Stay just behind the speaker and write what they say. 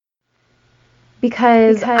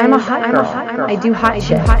Because I'm a hot girl. I do hot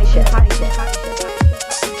shit.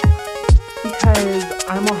 Because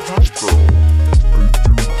I'm a hot girl.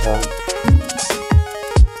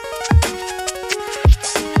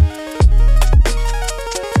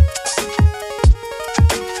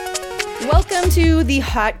 Welcome to the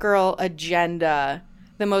Hot Girl Agenda,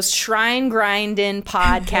 the most shrine grinding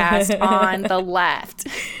podcast on the left.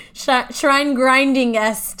 Shrine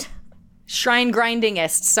grindingest. Shrine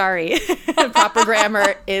grindingest, sorry. Proper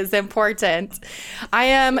grammar is important. I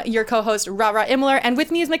am your co-host, Rara Imler, and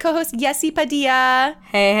with me is my co-host, Yessi Padilla.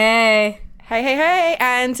 Hey. Hey.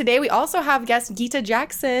 And today we also have guest Gita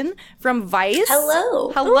Jackson from Vice.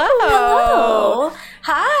 Hello. Hello.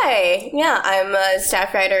 Hi. Yeah, I'm a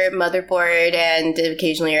staff writer at Motherboard and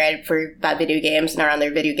occasionally write about video games and are on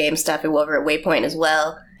their video game stuff over at Waypoint as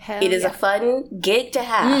well. It is a fun gig to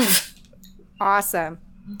have. Awesome.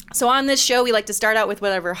 So on this show, we like to start out with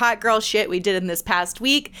whatever hot girl shit we did in this past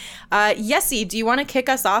week. Yessi, do you want to kick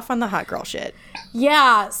us off on the hot girl shit?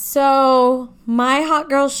 Yeah, so my hot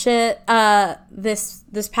girl shit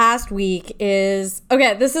this past week is,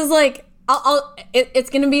 okay, this is like, it's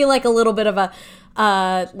going to be like a little bit of a,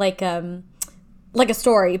 like a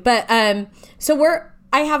story. But so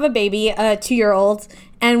I have a baby, a 2-year-old,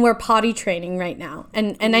 and we're potty training right now.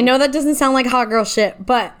 And I know that doesn't sound like hot girl shit,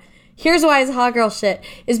 but here's why it's hot girl shit,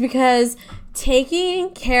 is because taking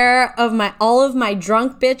care of all of my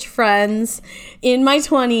drunk bitch friends in my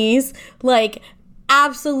 20s, like,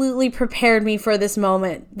 absolutely prepared me for this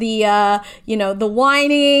moment. The the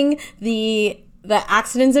whining, the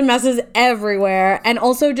accidents and messes everywhere, and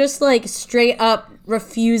also just like straight up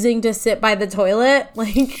refusing to sit by the toilet,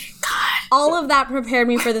 like, God. All of that prepared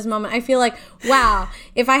me for this moment. I feel like, wow,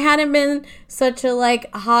 if I hadn't been such a like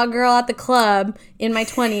hot girl at the club in my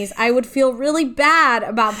 20s, I would feel really bad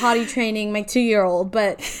about potty training my 2-year-old.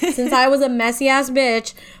 But since I was a messy ass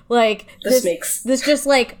bitch, like this just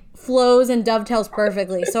like flows and dovetails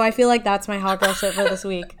perfectly. So I feel like that's my hot girl shit for this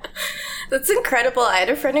week. That's incredible. I had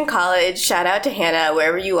a friend in college. Shout out to Hannah,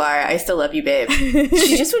 wherever you are. I still love you, babe.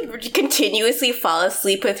 She just would continuously fall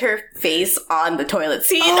asleep with her face on the toilet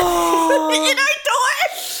seat in our door.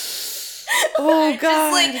 Oh, God.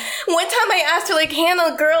 Just like, one time I asked her, like,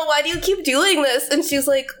 Hannah, girl, why do you keep doing this? And she's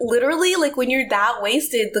like, literally, like, when you're that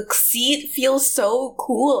wasted, the seat feels so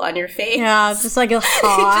cool on your face. Yeah, just like a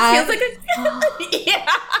hot. It just feels like yeah.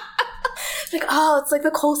 Like, oh, it's like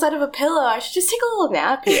the cold side of a pillow. I should just take a little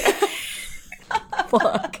nap here.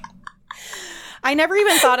 Fuck. I never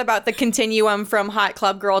even thought about the continuum from hot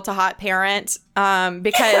club girl to hot parent,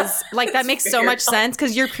 because like that makes so much sense,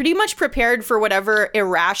 because you're pretty much prepared for whatever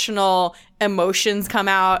irrational emotions come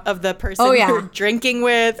out of the person you're drinking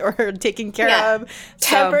with or taking care of.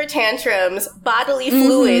 Temper tantrums, bodily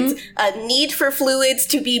fluids, a need for fluids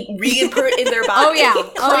to be re-input in their body.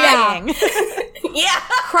 Crying. Yeah.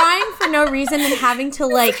 Crying for no reason and having to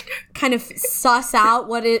like kind of suss out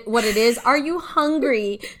what it is. Are you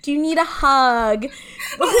hungry? Do you need a hug?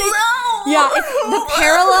 No. Yeah, the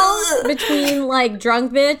parallels between like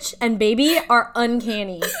drunk bitch and baby are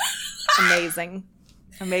uncanny. Amazing.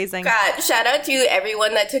 God, shout out to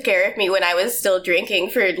everyone that took care of me when I was still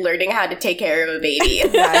drinking for learning how to take care of a baby.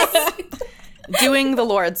 Yes. Doing the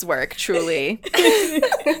Lord's work, truly.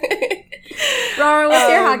 Rara, what's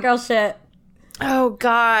your hot girl shit? Oh,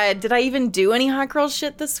 God. Did I even do any hot girl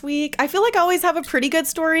shit this week? I feel like I always have a pretty good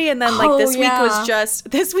story. And then like this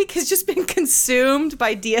week has just been consumed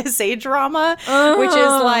by DSA drama, which is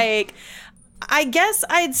like, I guess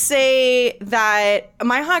I'd say that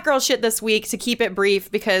my hot girl shit this week, to keep it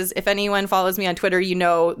brief, because if anyone follows me on Twitter, you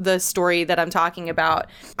know the story that I'm talking about.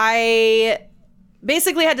 I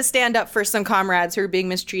basically had to stand up for some comrades who were being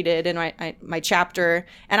mistreated in my chapter.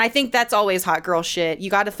 And I think that's always hot girl shit.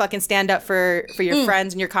 You got to fucking stand up for your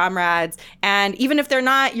friends and your comrades. And even if they're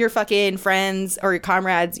not your fucking friends or your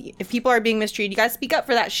comrades, if people are being mistreated, you got to speak up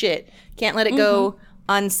for that shit. Can't let it go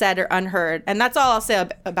unsaid or unheard. And that's all I'll say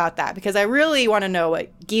about that, because I really want to know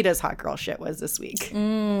what Gita's hot girl shit was this week.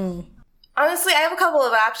 Honestly, I have a couple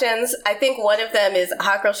of options. I think one of them is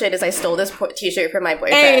hot girl shit is I stole this t-shirt from my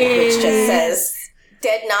boyfriend, which just says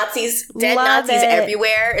dead Nazis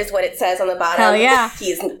everywhere is what it says on the bottom. Hell yeah.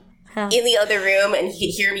 He's in the other room and he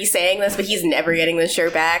could hear me saying this, but he's never getting this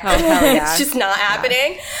shirt back. Oh, hell yeah. It's just not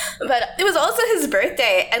happening. But it was also his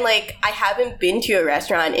birthday, and like I haven't been to a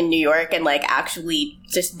restaurant in New York and like actually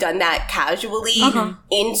just done that casually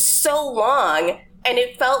in so long. And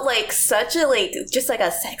it felt like such a, like, just like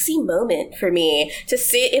a sexy moment for me to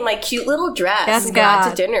sit in my cute little dress and go out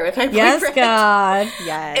to dinner with my boyfriend. Yes, God.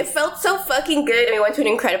 Yes. It felt so fucking good. And we went to an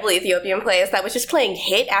incredible Ethiopian place that was just playing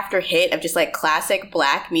hit after hit of just like classic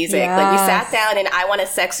black music. Yes. Like we sat down and I Want to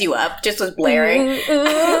Sex You Up just was blaring. It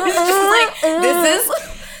was just like, this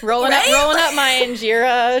is... Rolling up my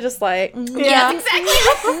Injera, just like... Yes, exactly.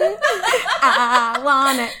 I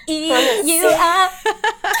wanna eat you up.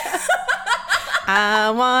 I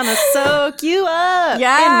wanna soak you up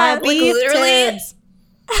in my beef tips.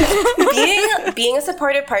 Being a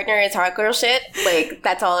supportive partner is hot girl shit. Like,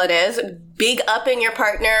 that's all it is. Big up in your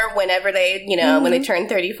partner whenever they, when they turn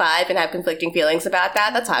 35 and have conflicting feelings about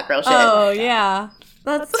that. That's hot girl shit. Oh, yeah.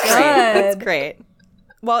 That's good. That's great.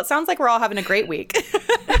 Well, it sounds like we're all having a great week.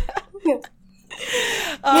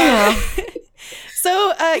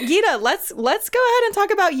 So, Gita, let's go ahead and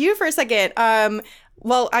talk about you for a second.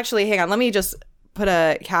 Well, actually, hang on. Let me just put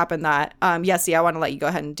a cap in that. Yes, I want to let you go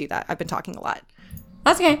ahead and do that. I've been talking a lot.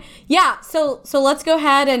 That's okay. Yeah, so let's go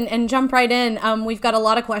ahead and jump right in. We've got a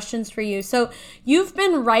lot of questions for you. So you've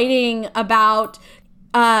been writing about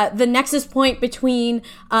the nexus point between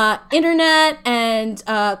internet and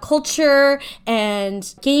culture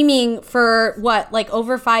and gaming for what, like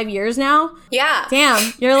over 5 years now? Yeah.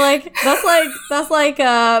 Damn, you're like that's like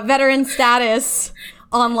veteran status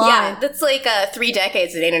online. Yeah, that's like 3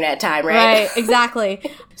 decades of internet time, right? Right, exactly.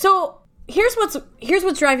 So here's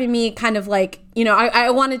what's driving me kind of like, I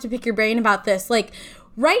wanted to pick your brain about this. Like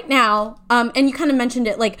right now, and you kind of mentioned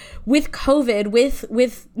it, like with COVID, with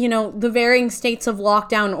the varying states of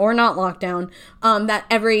lockdown or not lockdown that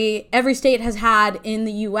every state has had in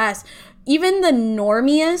the US, even the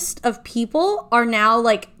normiest of people are now,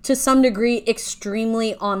 like, to some degree,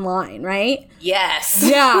 extremely online, right? Yes.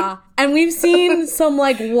 Yeah. And we've seen some,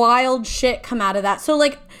 like, wild shit come out of that. So,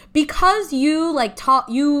 like, because you, like,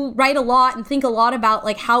 you write a lot and think a lot about,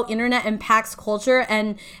 like, how internet impacts culture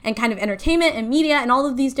and kind of entertainment and media and all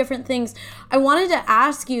of these different things, I wanted to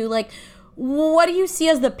ask you, like, what do you see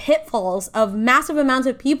as the pitfalls of massive amounts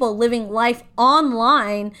of people living life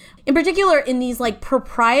online, in particular in these like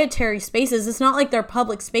proprietary spaces? It's not like they're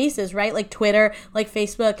public spaces, right? Like Twitter, like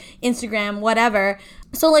Facebook, Instagram, whatever.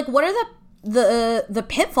 So like, what are the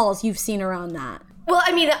pitfalls you've seen around that? Well,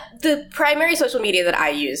 I mean, the primary social media that I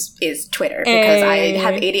use is Twitter because I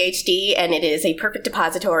have ADHD and it is a perfect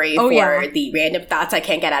depository for the random thoughts I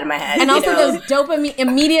can't get out of my head. And also those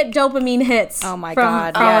immediate dopamine hits. Oh my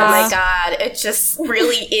God. Oh my God. It just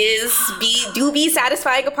really is be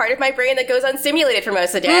satisfying a part of my brain that goes unstimulated for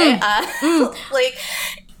most of the day.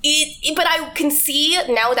 But I can see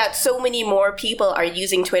now that so many more people are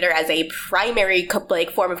using Twitter as a primary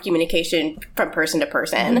form of communication from person to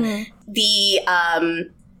person.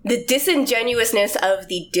 The disingenuousness of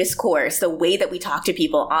the discourse, the way that we talk to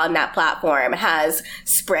people on that platform, has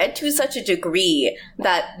spread to such a degree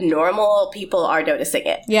that normal people are noticing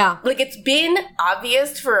it. Yeah. Like, it's been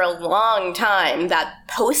obvious for a long time that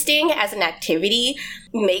posting as an activity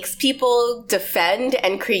makes people defend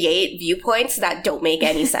and create viewpoints that don't make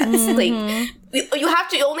any sense. Like,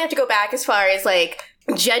 you only have to go back as far as, like,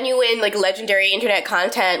 genuine, like, legendary internet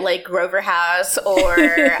content like Grover House or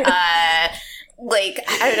like,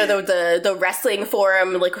 I don't know, the wrestling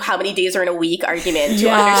forum, like how many days are in a week argument to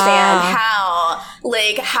understand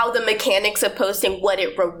how the mechanics of posting, what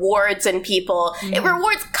it rewards in people. It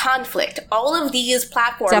rewards conflict. All of these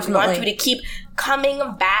platforms want you to keep coming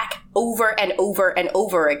back over and over and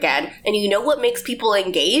over again. And you know what makes people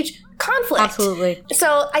engage? Conflict. Absolutely.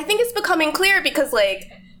 So I think it's becoming clear because, like,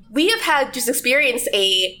 we have had just experienced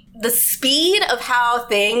the speed of how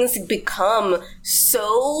things become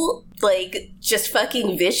so, like, just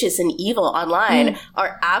fucking vicious and evil online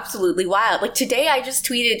are absolutely wild. Like, today I just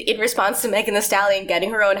tweeted in response to Megan Thee Stallion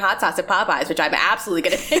getting her own hot sauce at Popeyes, which I'm absolutely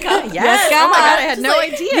going to pick up. Yes. Oh my God, I had no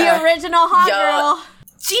idea. The original hot girl.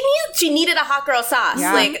 She needed a hot girl sauce.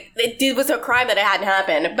 Yeah. Like, it was a crime that it hadn't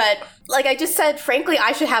happened. But, like, I just said, frankly,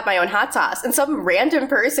 I should have my own hot sauce. And some random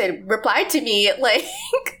person replied to me, like,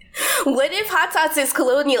 what if hot sauce is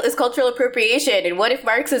cultural appropriation? And what if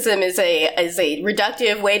Marxism is a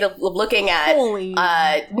reductive way of looking at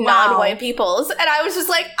non-white peoples? And I was just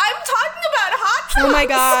like, I'm talking about hot sauce. Oh my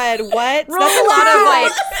God, what? That's a lot of,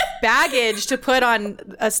 like, baggage to put on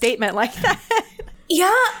a statement like that.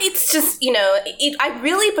 Yeah, it's just, I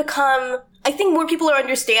really become, I think more people are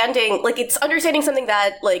understanding, like, it's understanding something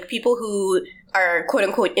that, like, people who are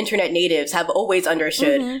quote-unquote internet natives have always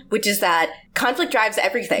understood, which is that conflict drives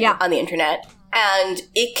everything on the internet. And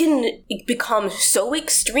it can become so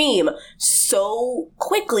extreme so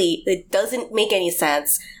quickly that it doesn't make any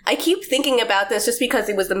sense. I keep thinking about this just because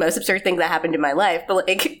it was the most absurd thing that happened in my life. But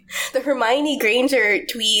like the Hermione Granger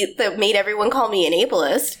tweet that made everyone call me an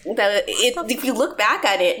ableist, if you look back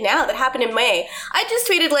at it now, that happened in May. I just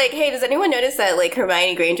tweeted like, hey, does anyone notice that like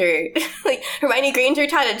Hermione Granger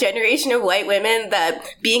taught a generation of white women that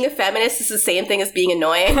being a feminist is the same thing as being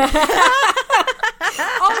annoying?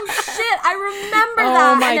 Oh shit, I remember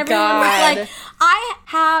that. Oh my and everyone God. was like, I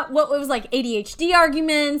have what was like ADHD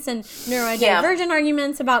arguments and neurodivergent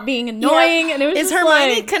arguments about being annoying, and it was Is just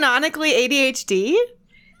Hermione like, canonically ADHD?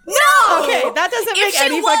 No! Okay, that doesn't make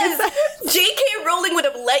any fucking sense. J.K. Rowling would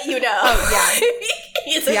have let you know. Oh, yeah.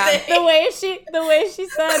 It's a Yeah. thing. the way she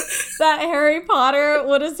said that Harry Potter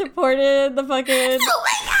would have supported the fucking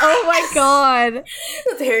oh my god.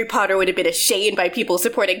 Harry Potter would have been ashamed by people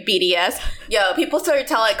supporting BDS. Yo, people started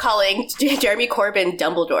calling Jeremy Corbyn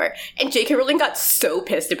Dumbledore, and J.K. Rowling got so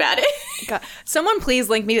pissed about it. God. Someone please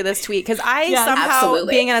link me to this tweet because I somehow,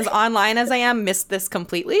 absolutely. being as online as I am, missed this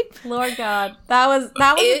completely. Lord God, that was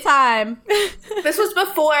the time. This was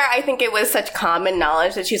before I think it was such common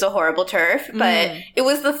knowledge that she's a horrible TERF, but it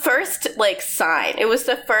was the first like sign. It was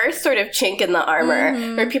the first sort of chink in the armor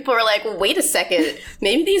where people were like, wait a second,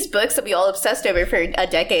 maybe these books that we all obsessed over for a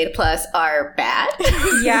decade plus are bad.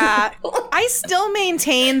 Yeah. I still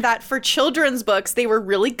maintain that for children's books, they were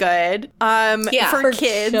really good. For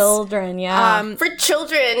kids. Children, yeah. For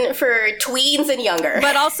children, for tweens and younger.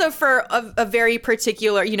 But also for a very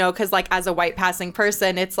particular, because like as a white passing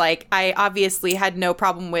person, it's like I obviously had no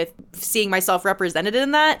problem with seeing myself represented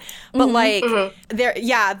in that. But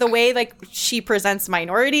the way like she presents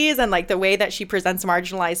minorities and like the way that she presents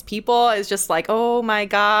marginalized people is just like, oh my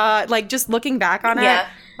God. Like just looking back on it.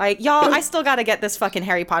 Like, y'all, I still got to get this fucking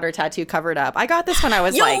Harry Potter tattoo covered up. I got this when I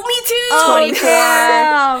was Yo, like me too. 24.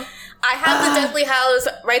 Damn. I have the Deathly Hallows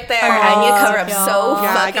right there. I need to cover up so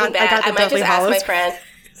I fucking got bad. the I might Deathly just ask my Hallows. friend.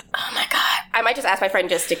 Oh my God. I might just ask my friend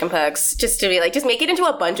just stick and pugs, just to be like, just make it into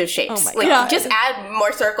a bunch of shapes. Oh my like, God. just add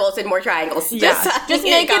more circles and more triangles. Yeah. Just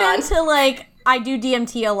make it into like I do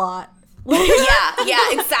DMT a lot.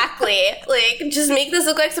 yeah, exactly. Like, just make this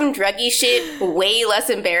look like some druggy shit way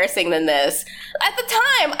less embarrassing than this. At the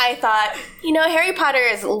time, I thought, Harry Potter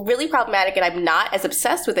is really problematic and I'm not as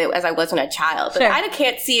obsessed with it as I was when a child. But Sure. I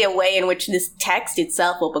can't see a way in which this text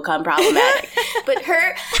itself will become problematic. But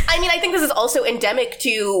I think this is also endemic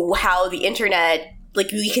to how the internet, like,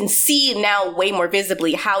 we can see now way more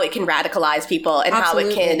visibly how it can radicalize people and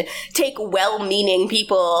Absolutely. how it can take well-meaning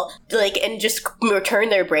people, like, and just turn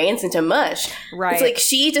their brains into mush. Right. It's like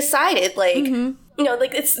she decided, like,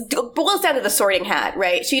 it boils down to the Sorting Hat,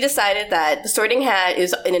 right? She decided that the Sorting Hat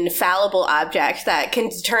is an infallible object that can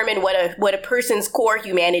determine what a person's core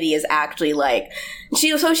humanity is actually like.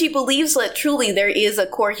 So she believes that truly there is a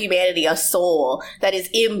core humanity, a soul that is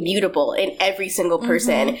immutable in every single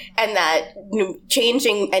person, and that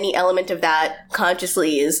changing any element of that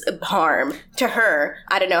consciously is harm to her.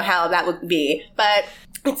 I don't know how that would be, but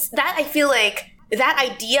it's that I feel like that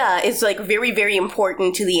idea is like very, very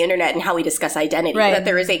important to the internet and how we discuss identity. Right. That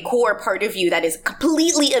there is a core part of you that is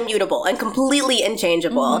completely immutable and completely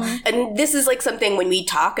unchangeable. And this is like something when we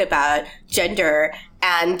talk about gender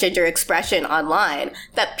and gender expression online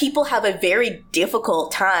that people have a very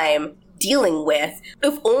difficult time dealing with,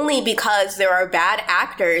 if only because there are bad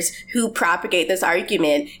actors who propagate this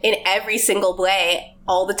argument in every single way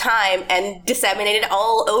all the time and disseminate it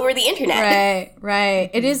all over the internet. Right.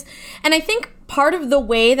 It is, and I think part of the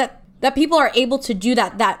way that people are able to do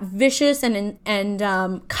that vicious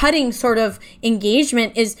and cutting sort of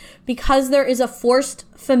engagement is because there is a forced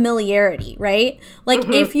familiarity, right? Like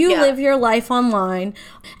if you live your life online,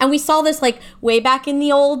 and we saw this like way back in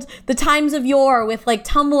the times of yore with like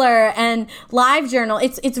Tumblr and LiveJournal,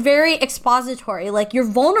 it's very expository. Like you're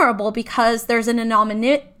vulnerable because there's an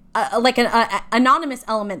anonymous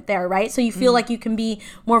element there, right? So you feel like you can be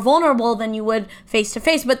more vulnerable than you would face to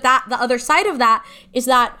face. But the other side of that is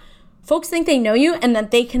that folks think they know you and that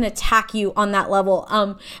they can attack you on that level.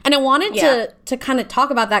 And I wanted to kind of talk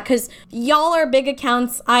about that because y'all are big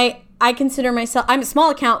accounts. I consider myself, I'm a small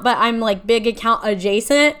account, but I'm like big account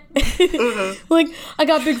adjacent. Like I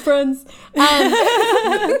got big friends.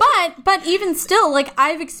 But even still, like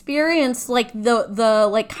I've experienced like the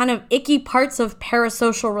like kind of icky parts of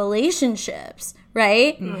parasocial relationships.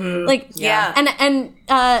 Right? Like, and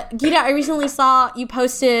Gita, I recently saw you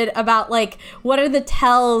posted about like, what are the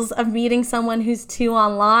tells of meeting someone who's too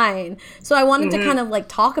online? So I wanted to kind of like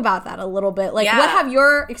talk about that a little bit. Like, what have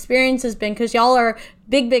your experiences been? Because y'all are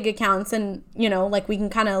big accounts and, like we can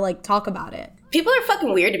kind of like talk about it. People are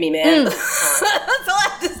fucking weird to me, man. That's all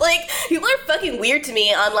I just like. People are fucking weird to me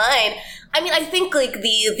online. I mean, I think like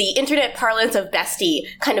the internet parlance of bestie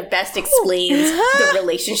kind of best explains the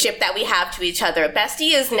relationship that we have to each other.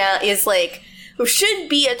 Bestie is like should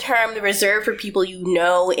be a term reserved for people you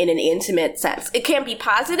know in an intimate sense. It can be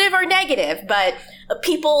positive or negative, but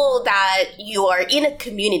people that you are in a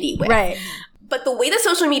community with. Right. But the way that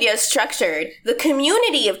social media is structured, the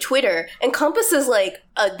community of Twitter encompasses like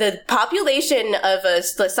the population of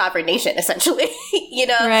the sovereign nation, essentially. You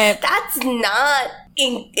know, right. That's not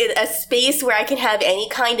in a space where I can have any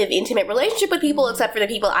kind of intimate relationship with people except for the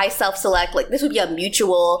people I self-select. Like, this would be a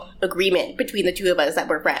mutual agreement between the two of us that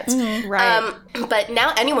we're friends. Mm-hmm. Right. But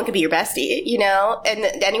now anyone can be your bestie, you know? And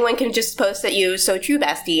anyone can just post that you so true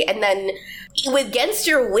bestie. And then against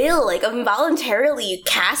your will, like, involuntarily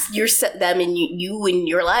cast them in you in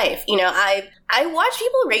your life. You know, I watch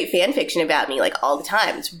people write fan fiction about me like all the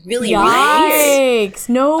time. It's really weird. Yikes!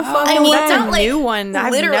 No fucking way. That's not like new one.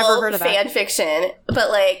 I've literal never heard of that. fan fiction, but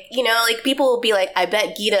like, you know, like people will be like, "I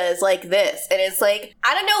bet Gita is like this," and it's like,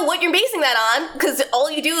 I don't know what you're basing that on, because all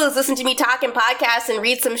you do is listen to me talk in podcasts and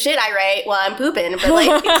read some shit I write while I'm pooping. But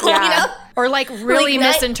like, you know. Or like really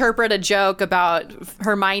like, misinterpret a joke about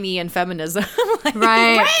Hermione and feminism. Like,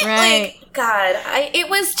 right. Like, God,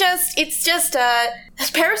 it's just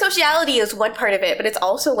parasociality is one part of it, but it's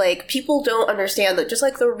also like people don't understand that just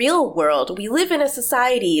like the real world, we live in a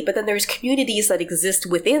society, but then there's communities that exist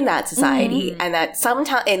within that society, and that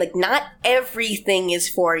sometimes, and like not everything is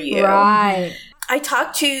for you. Right. I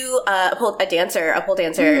talked to a pole dancer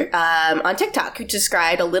on TikTok who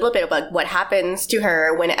described a little bit about what happens to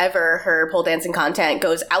her whenever her pole dancing content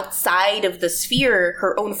goes outside of the sphere,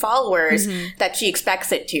 her own followers, that she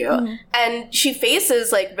expects it to. And she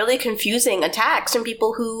faces like really confusing attacks from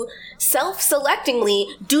people who self-selectingly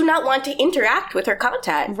do not want to interact with her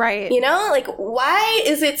content. Right. You know, like, why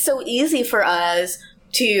is it so easy for us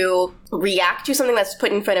to react to something that's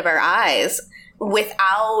put in front of our eyes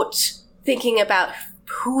without thinking about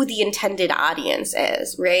who the intended audience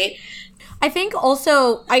is, right? I think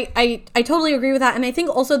also, I totally agree with that. And I think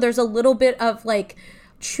also there's a little bit of like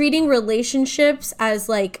treating relationships as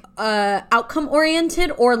like outcome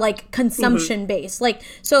oriented or like consumption based. Like,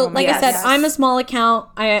 so like I said, I'm a small account.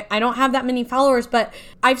 I don't have that many followers, but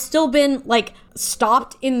I've still been like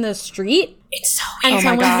stopped in the street. It's so and weird.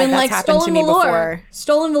 someone's been like, stolen before.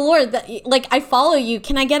 velour. That, like, I follow you.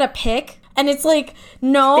 Can I get a pic? And it's like,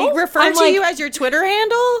 no. They refer to you as your Twitter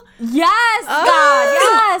handle? Yes, God,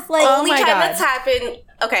 yes. Like, only time that's happened.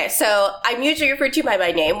 Okay, so I'm usually referred to by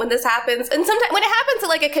my name when this happens. And sometimes when it happens at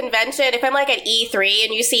like a convention, if I'm like at E3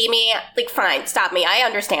 and you see me, like, fine, stop me. I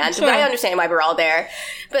understand. Sure. I understand why we're all there.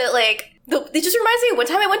 But like, it just reminds me of one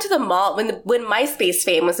time I went to the mall when MySpace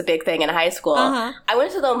fame was a big thing in high school. I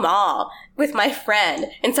went to the mall with my friend,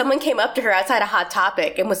 and someone came up to her outside a Hot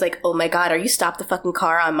Topic and was like, "Oh my God, are you Stop the Fucking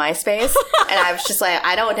Car on MySpace?" And I was just like,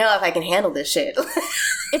 I don't know if I can handle this shit.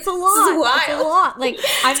 It's a lot. It's a lot. Like,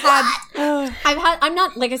 I'm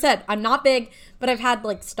not, like I said, I'm not big, but I've had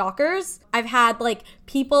like stalkers. I've had like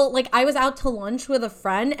people, like I was out to lunch with a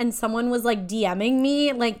friend and someone was like DMing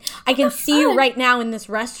me, like, I can see you right now in this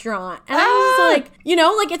restaurant. And I was like, you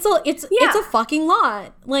know, like it's a fucking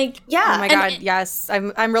lot. Like, oh my God, yes.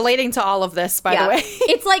 I'm relating to all of this, by the way.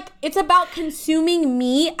 It's like, it's about consuming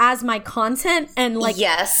me as my content and like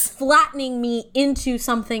flattening me into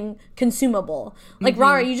something consumable. Like,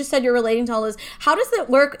 Rara, you just said you're relating to all this. How does it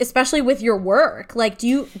work, especially with your work? Like, do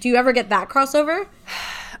you ever get that crossover?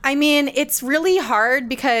 I mean, it's really hard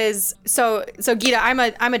because so Gita, I'm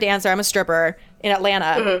a dancer, I'm a stripper in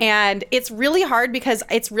Atlanta, and it's really hard because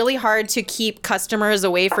it's really hard to keep customers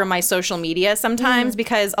away from my social media sometimes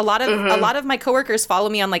because a lot of my coworkers follow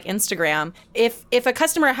me on like Instagram. If a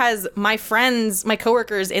customer has my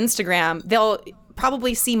coworkers' Instagram, they'll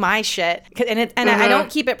probably see my shit, and I don't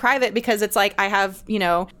keep it private because it's like I have, you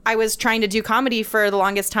know, I was trying to do comedy for the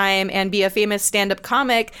longest time and be a famous stand-up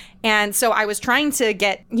comic, and so I was trying to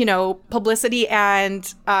get, you know, publicity and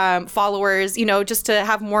followers, you know, just to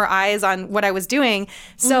have more eyes on what I was doing.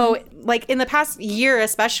 So like in the past year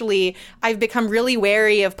especially, I've become really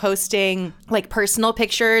wary of posting like personal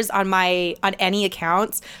pictures on any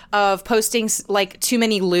accounts, of posting like too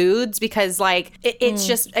many lewds, because like it's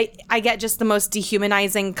just I get just the most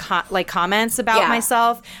dehumanizing comments about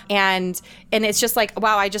myself, and it's just like,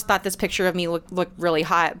 wow, I just thought this picture of me looked really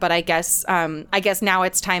hot, but I guess now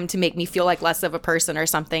it's time to make me feel like less of a person or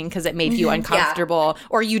something because it made you uncomfortable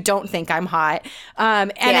or you don't think I'm hot,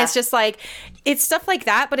 and it's just like, it's stuff like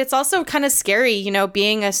that. But it's also kind of scary, you know,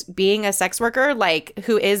 being a sex worker, like,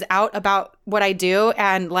 who is out about what I do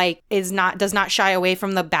and like does not shy away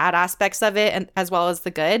from the bad aspects of it and as well as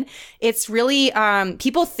the good. It's really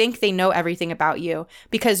people think they know everything about you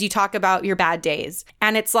because you talk about your bad days,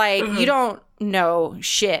 and it's like you don't know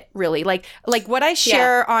shit really. Like what I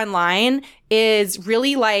share online is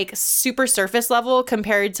really like super surface level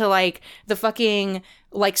compared to like the fucking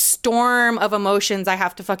like storm of emotions I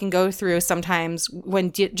have to fucking go through sometimes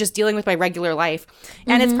when just dealing with my regular life.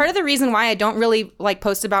 And it's part of the reason why I don't really like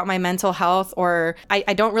post about my mental health, or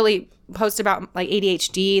I don't really post about like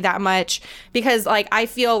ADHD that much, because like I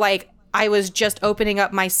feel like I was just opening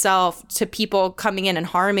up myself to people coming in and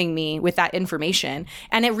harming me with that information.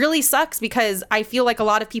 And it really sucks because I feel like a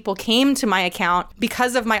lot of people came to my account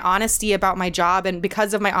because of my honesty about my job and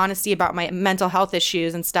because of my honesty about my mental health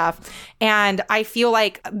issues and stuff. And I feel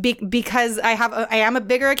like because I am a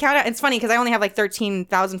bigger account. It's funny because I only have like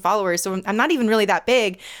 13,000 followers, so I'm not even really that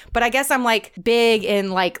big. But I guess I'm like big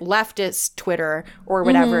in like leftist Twitter or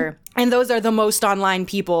whatever. And those are the most online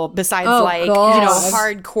people besides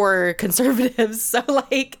hardcore conservatives. So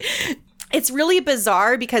like it's really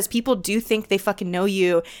bizarre because people do think they fucking know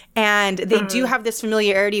you, and they do have this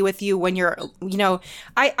familiarity with you when you're,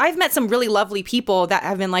 I've met some really lovely people that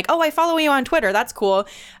have been like, oh, I follow you on Twitter. That's cool.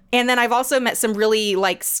 And then I've also met some really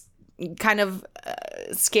like kind of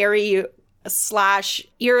scary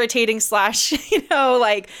 / irritating /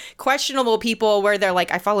 like questionable people where they're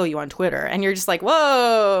like, I follow you on Twitter, and you're just like,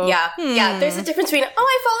 whoa. Yeah, there's a difference between, oh,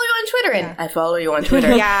 I follow you on Twitter and I follow you on Twitter.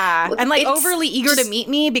 And like overly eager to meet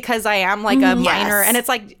me because I am like a minor, and it's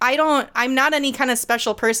like I'm not any kind of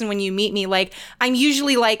special person when you meet me. Like I'm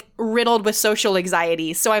usually like riddled with social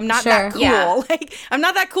anxiety, so I'm not that cool. Like I'm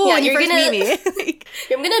not that cool when you first meet me.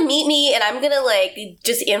 You're gonna meet me and I'm gonna like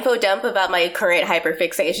just info dump about my current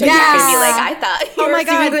hyperfixation. You're gonna be like, I thought you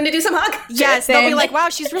were going to do some hug. Yes, they'll be like, wow,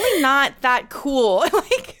 she's really not that cool.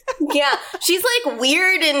 Like, yeah, she's like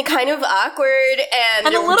weird and kind of awkward and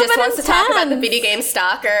a little just bit wants intense. to talk about the video game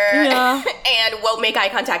stalker and won't make eye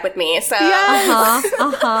contact with me. So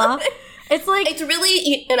It's like, it's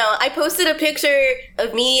really, I posted a picture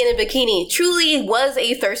of me in a bikini. Truly was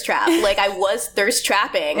a thirst trap. Like, I was thirst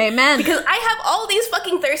trapping. Amen. Because I have all these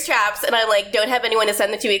fucking thirst traps, and I, like, don't have anyone to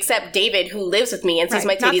send them to except David, who lives with me and sees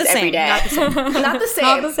my titties every day. Not the same. Not the same.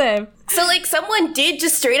 not the same. So, like, someone did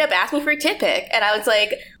just straight up ask me for a tit pic, and I was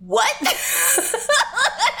like, what? Like,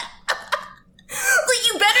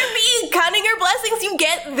 you better be counting your blessings, you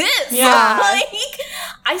get this. Yeah. Like,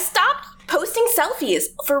 I stopped posting selfies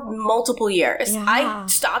for multiple years. Yeah. I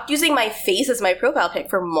stopped using my face as my profile pic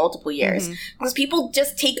for multiple years because people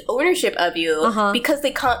just take ownership of you because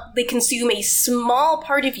they consume a small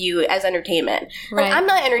part of you as entertainment. Right. Like, I'm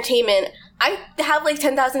not entertainment. I have like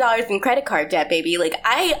 $10,000 in credit card debt, baby. Like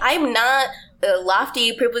I'm not a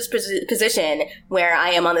lofty, privileged position where I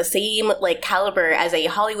am on the same like caliber as a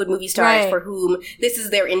Hollywood movie star for whom this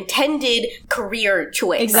is their intended career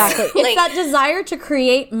choice. Exactly. Like, it's that desire to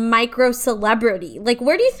create micro celebrity. Like,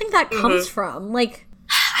 where do you think that comes from? Like,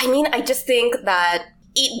 I mean, I just think that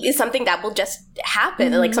it is something that will just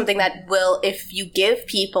happen. Like something that will, if you give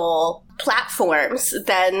people platforms,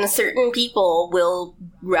 then certain people will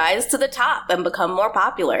rise to the top and become more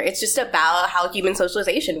popular. It's just about how human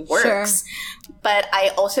socialization works. Sure. But I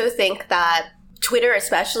also think that Twitter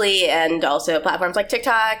especially, and also platforms like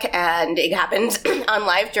TikTok, and it happens on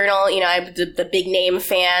LiveJournal, I have the big name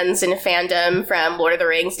fans and fandom from Lord of the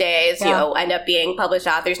Rings days, end up being published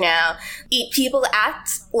authors now. People act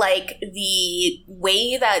like the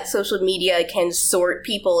way that social media can sort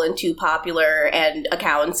people into popular and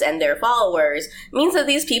accounts and their followers means that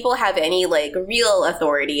ththese people have any like real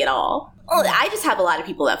authority at all. Well, I just have a lot of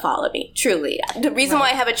people that follow me, truly. The reason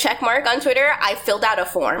why I have a check mark on Twitter, I filled out a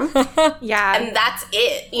form. And that's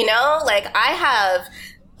it, Like, I have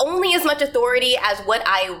only as much authority as what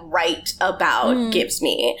I write about gives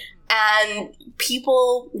me. And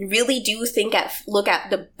people really do look at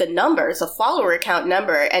the numbers, the follower count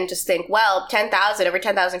number, and just think, well, over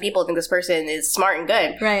 10,000 people think this person is smart and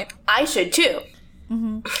good. Right. I should too.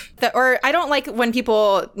 Or I don't like when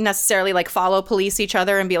people necessarily like follow police each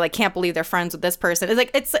other and be like, can't believe they're friends with this person. It's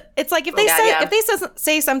like if they if they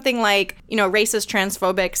say something like, racist,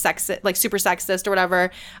 transphobic, sexist, like super sexist or whatever,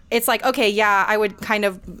 it's like, okay, yeah, I would kind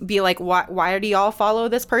of be like, why do y'all follow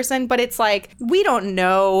this person? But it's like, we don't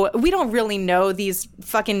really know these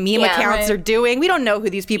fucking meme accounts are doing. We don't know who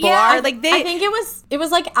these people are. Like I think it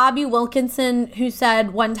was like Abby Wilkinson who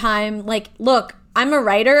said one time, like, look, I'm a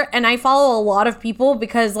writer and I follow a lot of people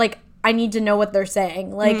because like I need to know what they're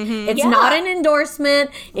saying. Like it's not an endorsement.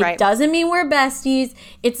 It doesn't mean we're besties.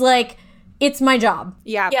 It's like it's my job.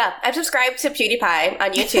 Yeah. Yeah, I've subscribed to PewDiePie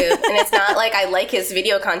on YouTube, and it's not like I like his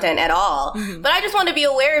video content at all, but I just want to be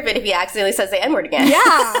aware of it if he accidentally says the N-word again.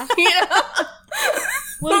 Yeah. You know?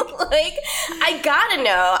 Like, I gotta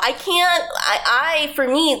know. I can't, for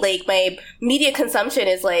me, like, my media consumption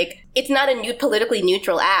is like, it's not a politically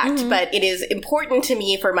neutral act, but it is important to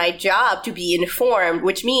me for my job to be informed,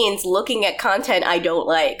 which means looking at content I don't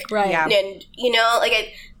like. Right. Yeah. And, you know,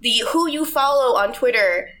 like, who you follow on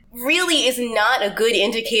Twitter really is not a good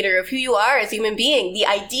indicator of who you are as a human being. The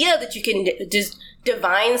idea that you can just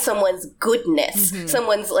divine someone's goodness,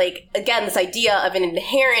 someone's, like, again, this idea of an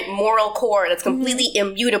inherent moral core that's completely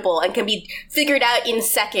immutable and can be figured out in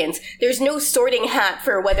seconds. There's no sorting hat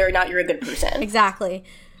for whether or not you're a good person. Exactly.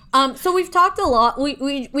 So we've talked a lot.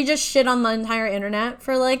 We just shit on the entire internet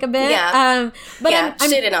for like a bit. Yeah. But I'm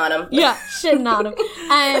shitting on them. Yeah, shitting on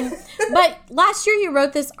them. But last year you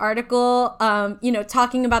wrote this article,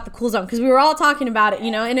 talking about the cool zone, because we were all talking about it,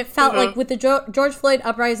 and it felt like with the George Floyd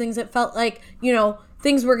uprisings, it felt like,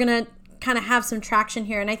 things were going to kind of have some traction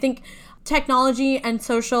here. And I think technology and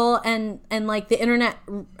social and like the internet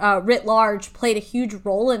writ large played a huge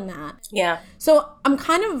role in that. Yeah. So I'm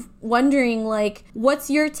kind of wondering, like,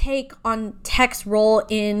 what's your take on tech's role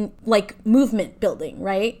in, like, movement building,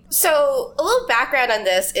 right? So a little background on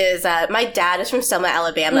this is my dad is from Selma,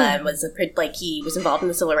 Alabama, and he was involved in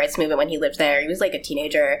the civil rights movement when he lived there. He was like a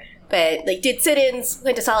teenager, but like did sit-ins,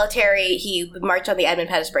 went to solitary. He marched on the Edmund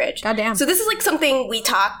Pettus Bridge. Goddamn. So this is like something we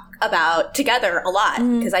talk about together a lot,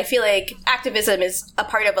 because I feel like activism is a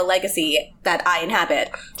part of a legacy that I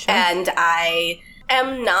inhabit. Sure. And I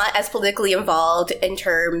am not as politically involved in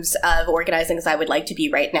terms of organizing as I would like to be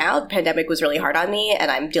right now. The pandemic was really hard on me,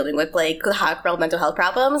 and I'm dealing with like hot girl mental health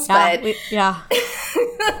problems. Yeah,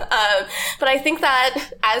 but I think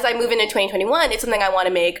that as I move into 2021, it's something I want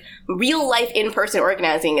to make. Real life in-person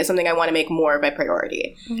organizing is something I want to make more of my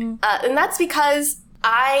priority. And that's because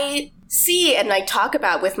I see and I talk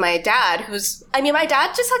about with my dad, my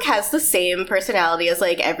dad just like has the same personality as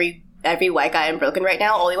like every white guy in Brooklyn right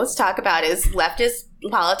now. All he wants to talk about is leftist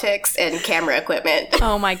politics and camera equipment.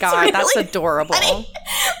 Oh my God, that's adorable.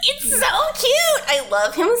 It's so cute. I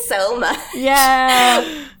love him so much.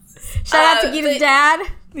 Yeah. Shout out to Gita's dad.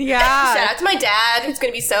 Yeah. Shout out to my dad, who's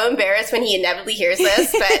going to be so embarrassed when he inevitably hears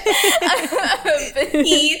this, but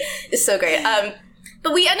he is so great.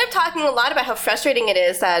 But we end up talking a lot about how frustrating it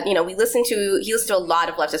is that, he listens to a lot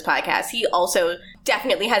of leftist podcasts. He also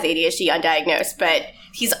definitely has ADHD undiagnosed, but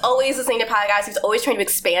he's always listening to podcasts. He's always trying to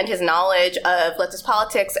expand his knowledge of leftist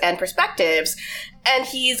politics and perspectives. And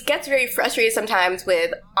he gets very frustrated sometimes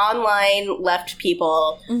with online left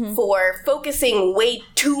people for focusing way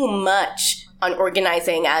too much on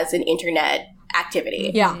organizing as an internet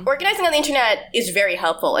activity. Yeah. Organizing on the internet is very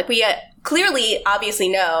helpful. Like, we clearly, obviously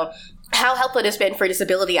know how helpful it has been for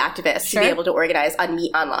disability activists to be able to organize on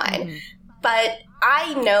Meet Online. But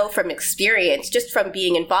I know from experience, just from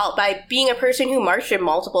being involved, by being a person who marched in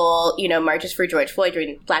multiple, marches for George Floyd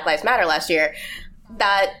during Black Lives Matter last year,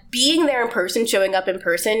 that being there in person, showing up in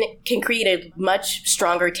person, can create a much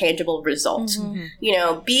stronger, tangible result.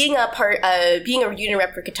 Being a union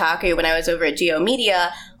rep for Kotaku when I was over at Geo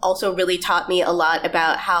Media also really taught me a lot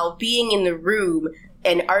about how being in the room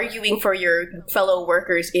and arguing for your fellow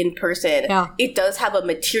workers in person, it does have a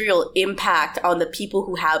material impact on the people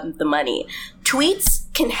who have the money.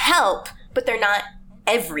 Tweets can help, but they're not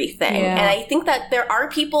everything. And I think that there are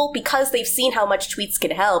people, because they've seen how much tweets can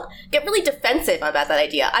help, get really defensive about that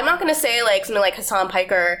idea. I'm not going to say like something like Hassan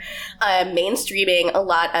Piker mainstreaming a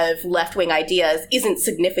lot of left-wing ideas isn't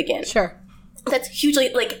significant. Sure. That's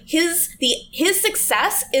hugely, like, his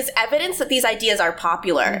success is evidence that these ideas are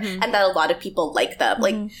popular and that a lot of people like them.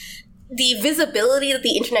 Like, the visibility that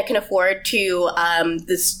the internet can afford to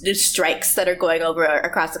the strikes that are going over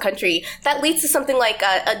across the country, that leads to something like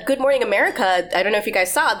a Good Morning America. I don't know if you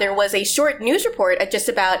guys saw, there was a short news report just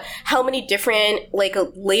about how many different like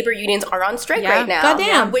labor unions are on strike right now.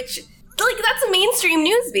 Goddamn. Which, like, that's mainstream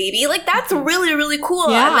news, baby. Like, that's really, really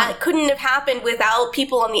cool. Yeah. And that couldn't have happened without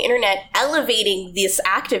people on the internet elevating this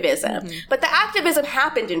activism. But the activism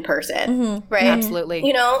happened in person, right? Absolutely.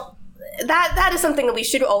 That is something that we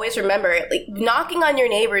should always remember. Like, knocking on your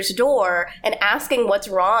neighbor's door and asking what's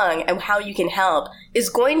wrong and how you can help is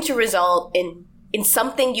going to result in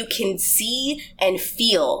something you can see and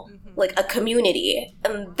feel, like a community.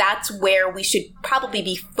 And that's where we should probably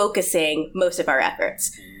be focusing most of our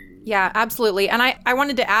efforts. Yeah, absolutely. And I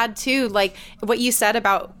wanted to add too, like what you said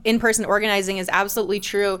about in-person organizing is absolutely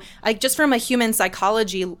true. Like just from a human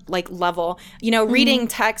psychology like level, reading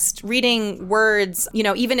text, reading words,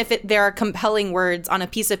 even if there are compelling words on a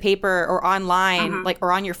piece of paper or online, like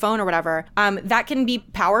or on your phone or whatever, that can be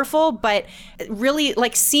powerful. But really,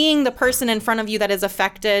 like seeing the person in front of you that is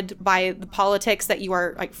affected by the politics that you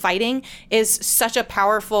are like fighting is such a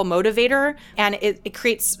powerful motivator, and it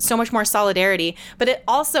creates so much more solidarity. But it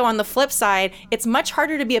also, on the flip side, it's much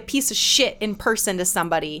harder to be a piece of shit in person to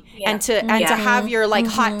somebody and to have your like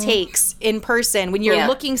hot takes in person when you're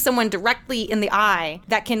looking someone directly in the eye.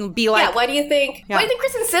 That can be like, why do you think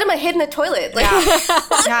Kristen Sinema hid in the toilet? Like,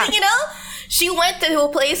 she went to a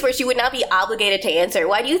place where she would not be obligated to answer.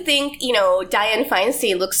 Why do you think, Dianne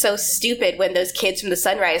Feinstein looks so stupid when those kids from the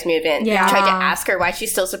Sunrise Movement tried to ask her why she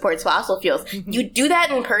still supports fossil fuels? You do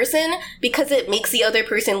that in person because it makes the other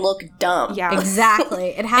person look dumb. Yeah, exactly.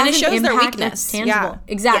 It has and it shows their weakness. It's tangible. Yeah.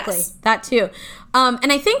 Exactly. Yes. That too.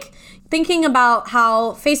 And I think thinking about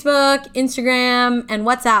how Facebook, Instagram, and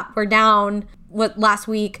WhatsApp were down last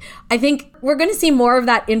week, I think we're going to see more of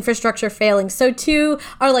that infrastructure failing. So too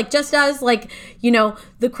are like, just as like,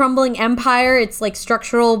 the crumbling empire, it's like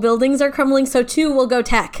structural buildings are crumbling. So too will go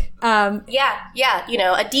tech. A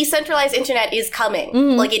decentralized internet is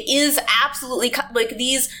coming. Like it is absolutely like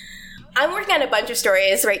these. I'm working on a bunch of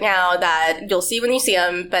stories right now that you'll see when you see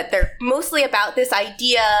them, but they're mostly about this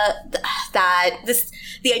idea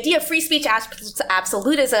the idea of free speech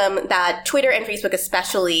absolutism that Twitter and Facebook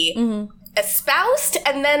especially espoused,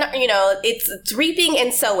 and then it's reaping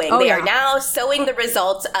and sowing. They are now sowing the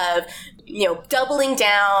results of doubling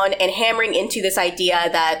down and hammering into this idea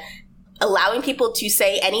that allowing people to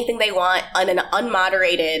say anything they want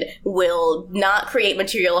unmoderated will not create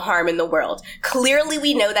material harm in the world. Clearly,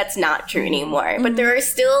 we know that's not true anymore. But there are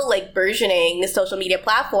still like burgeoning social media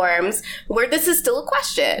platforms where this is still a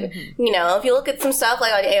question. If you look at some stuff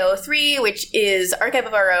like on AO3, which is Archive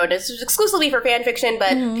of Our Own, it's exclusively for fan fiction,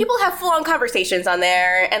 but people have full-on conversations on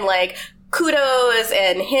there and like kudos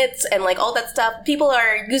and hits and like all that stuff. People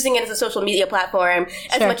are using it as a social media platform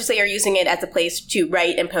as much as they are using it as a place to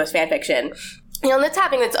write and post fan fiction. And it's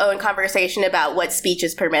having its own conversation about what speech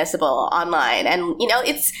is permissible online. And,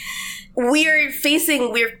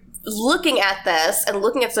 we're looking at this and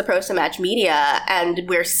looking at the approach to match media, and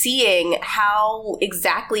we're seeing how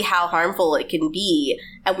harmful it can be.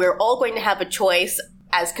 And we're all going to have a choice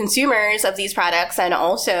as consumers of these products, and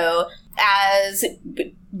also as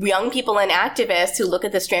young people and activists who look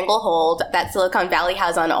at the stranglehold that Silicon Valley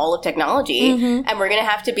has on all of technology. And we're going to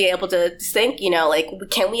have to be able to think,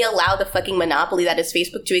 can we allow the fucking monopoly that is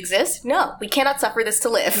Facebook to exist? No, we cannot suffer this to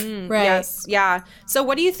live. Right. Yes. Yeah. So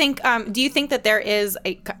what do you think? Do you think that there is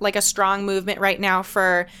a strong movement right now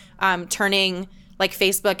for turning like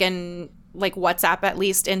Facebook and like WhatsApp at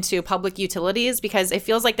least into public utilities? Because it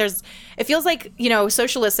feels like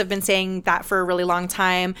socialists have been saying that for a really long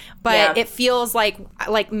time, but it feels like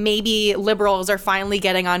maybe liberals are finally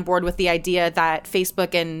getting on board with the idea that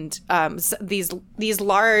Facebook and these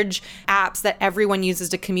large apps that everyone uses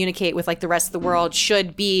to communicate with like the rest of the world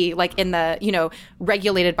should be like in the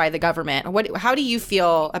regulated by the government. How do you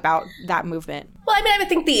feel about that movement? Well, I would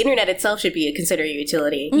think the internet itself should be considered a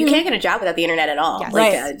utility. You can't get a job without the internet at all.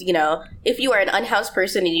 Yes. If you are an unhoused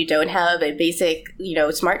person and you don't have a basic,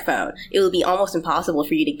 smartphone, it will be almost impossible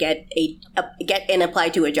for you to get and apply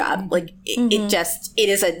to a job. Like it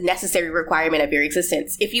is a necessary requirement of your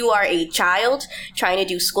existence. If you are a child trying to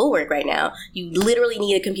do schoolwork right now, you literally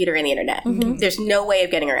need a computer and the internet. There's no way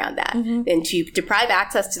of getting around that. And to deprive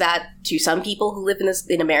access to that to some people who live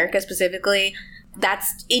in America specifically,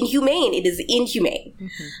 that's inhumane. It is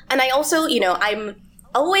inhumane. And I also, I'm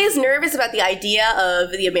always nervous about the idea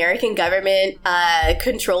of the American government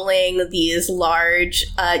controlling these large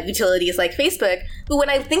utilities like Facebook. But when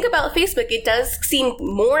I think about Facebook, it does seem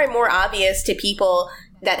more and more obvious to people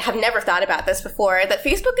that have never thought about this before that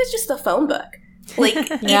Facebook is just a phone book. Like,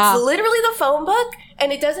 it's literally the phone book,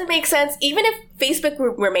 and it doesn't make sense. Even if Facebook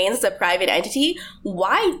remains a private entity,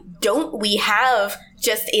 why don't we have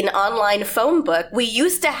just an online phone book? We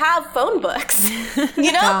used to have phone books, and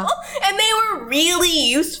they were really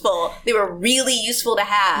useful. They were really useful to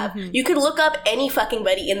have. You could look up any fucking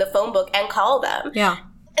buddy in the phone book and call them. Yeah.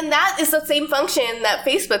 And that is the same function that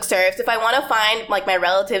Facebook serves. If I want to find, like, my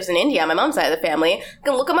relatives in India, my mom's side of the family, I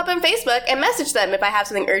can look them up on Facebook and message them if I have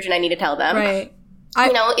something urgent I need to tell them. Right.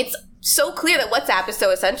 It's so clear that WhatsApp is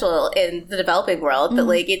so essential in the developing world that,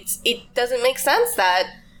 like, it doesn't make sense that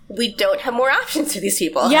we don't have more options for these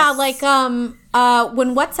people. Yeah, like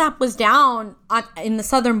when WhatsApp was down in the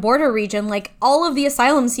southern border region, like all of the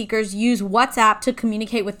asylum seekers use WhatsApp to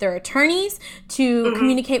communicate with their attorneys, to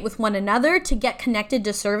communicate with one another, to get connected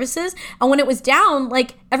to services. And when it was down,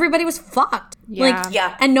 like everybody was fucked.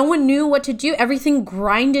 And no one knew what to do. Everything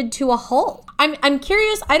grinded to a halt. I'm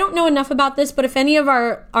curious. I don't know enough about this, but if any of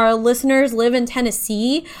our listeners live in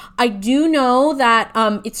Tennessee, I do know that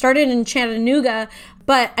it started in Chattanooga,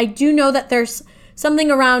 but I do know that there's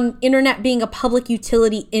something around internet being a public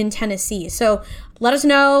utility in Tennessee. So let us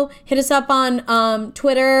know. Hit us up on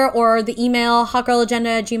Twitter or the email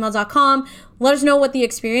hotgirlagenda@gmail.com. Let us know what the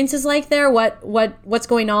experience is like there, what's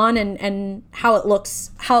going on, and how it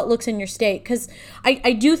looks in your state. Because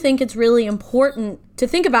I do think it's really important to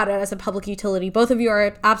think about it as a public utility. Both of you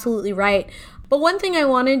are absolutely right. But one thing I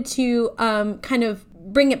wanted to kind of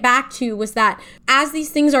bring it back to was that as these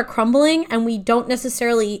things are crumbling and we don't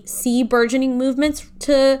necessarily see burgeoning movements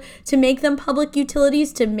to make them public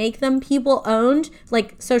utilities, to make them people owned,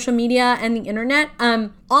 like social media and the internet,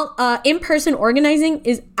 in-person organizing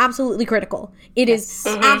is absolutely critical. It is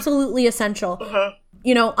absolutely essential.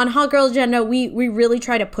 You know, on Hot Girl Agenda, we really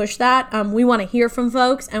try to push that. We want to hear from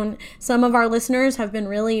folks, and some of our listeners have been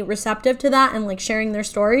really receptive to that and like sharing their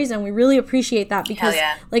stories, and we really appreciate that because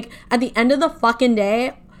like at the end of the fucking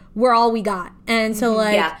day, we're all we got. And so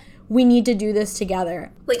like we need to do this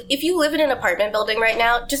together. Like, if you live in an apartment building right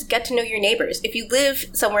now, just get to know your neighbors. If you live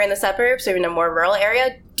somewhere in the suburbs or in a more rural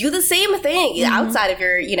area, do the same thing outside of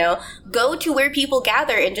your, go to where people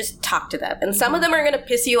gather and just talk to them. And some of them are going to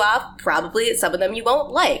piss you off, probably. Some of them you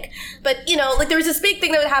won't like. But, like, there was this big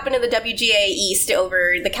thing that would happen in the WGA East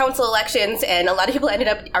over the council elections, and a lot of people ended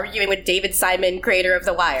up arguing with David Simon, creator of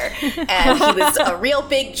The Wire. And he was a real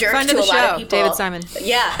big jerk Friend to of the a lot show, of people. David Simon.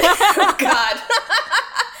 Yeah. Oh, God.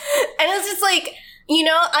 And it's just like,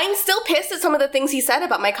 I'm still pissed at some of the things he said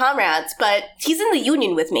about my comrades, but he's in the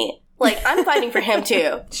union with me. Like, I'm fighting for him,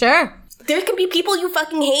 too. Sure. There can be people you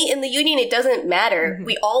fucking hate in the union. It doesn't matter.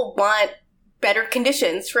 We all want better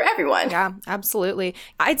conditions for everyone. Yeah, absolutely.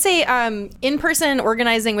 I'd say in-person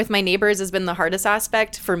organizing with my neighbors has been the hardest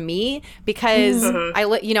aspect for me because I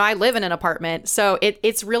live in an apartment, so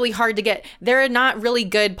it's really hard to get. There are not really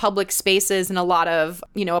good public spaces in a lot of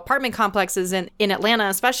apartment complexes in Atlanta,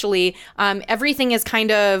 especially. Everything is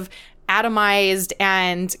kind of atomized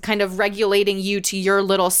and kind of regulating you to your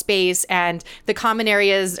little space, and the common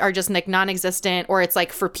areas are just like non-existent, or it's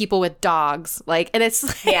like for people with dogs, like, and it's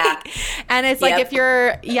like, and it's like if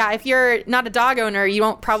you're not a dog owner, you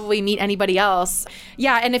won't probably meet anybody else.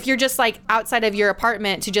 And if you're just like outside of your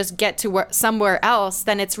apartment to just get to somewhere else,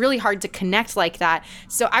 then it's really hard to connect like that.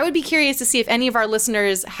 So I would be curious to see if any of our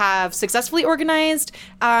listeners have successfully organized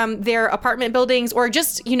their apartment buildings, or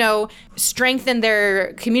just strengthen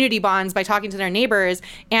their community bonds by talking to their neighbors,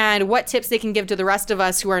 and what tips they can give to the rest of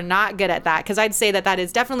us who are not good at that. Because I'd say that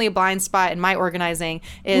is definitely a blind spot in my organizing,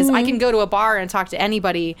 is I can go to a bar and talk to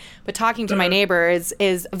anybody, but talking to my neighbors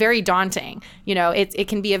is very daunting. It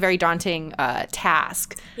can be a very daunting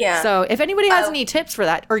task. Yeah. So if anybody has any tips for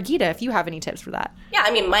that, or Gita, if you have any tips for that. Yeah, I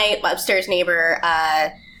mean, my upstairs neighbor,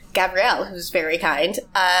 Gabrielle, who's very kind,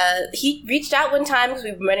 he reached out one time because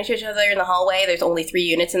we run into each other in the hallway. There's only 3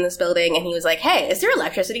 units in this building, and he was like, hey, is your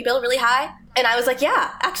electricity bill really high? And I was like,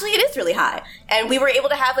 yeah, actually it is really high. And we were able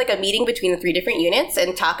to have like a meeting between the 3 different units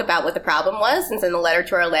and talk about what the problem was, and send a letter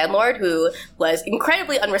to our landlord, who was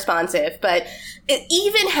incredibly unresponsive. But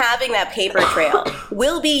even having that paper trail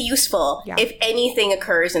will be useful if anything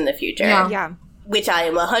occurs in the future. Yeah. Which I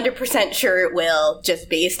am 100% sure it will, just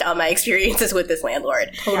based on my experiences with this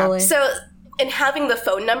landlord. Totally. So, and having the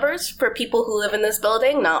phone numbers for people who live in this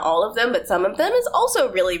building, not all of them, but some of them, is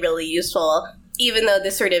also really, really useful, even though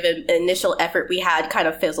this sort of initial effort we had kind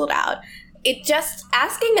of fizzled out. It just,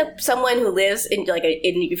 asking someone who lives in,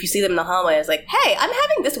 if you see them in the hallway, is like, hey, I'm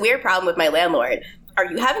having this weird problem with my landlord. Are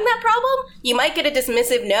you having that problem? You might get a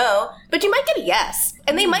dismissive no, but you might get a yes.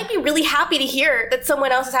 And they might be really happy to hear that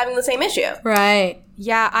someone else is having the same issue. Right.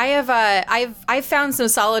 Yeah, I've found some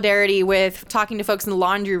solidarity with talking to folks in the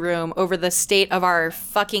laundry room over the state of our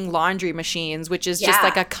fucking laundry machines, which is just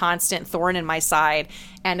like a constant thorn in my side.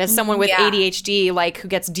 And as someone with ADHD, like, who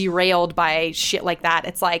gets derailed by shit like that,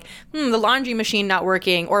 it's like, the laundry machine not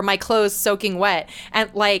working, or my clothes soaking wet.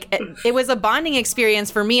 And like, it was a bonding experience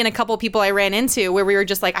for me and a couple people I ran into, where we were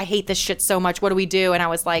just like, I hate this shit so much. What do we do? And I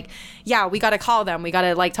was like, yeah, we got to call them. We got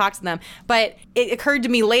to like talk to them. But it occurred to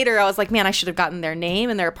me later, I was like, man, I should have gotten their name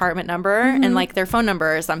and their apartment number and like their phone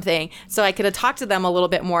number or something, so I could have talked to them a little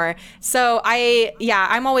bit more. So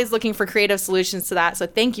I'm always looking for creative solutions to that. So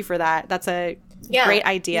thank you for that. That's a Yeah. Great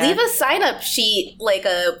idea. Leave a sign-up sheet, like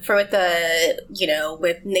with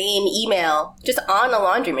name, email, just on a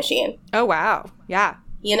laundry machine. Oh, wow. Yeah.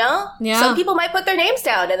 Yeah. Some people might put their names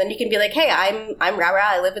down, and then you can be like, hey, I'm Rara,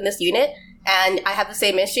 I live in this unit, and I have the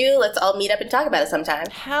same issue. Let's all meet up and talk about it sometime.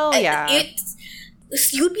 Hell yeah.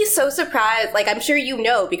 You'd be so surprised. Like, I'm sure you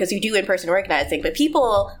know because you do in-person organizing, but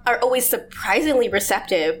people are always surprisingly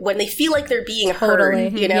receptive when they feel like they're being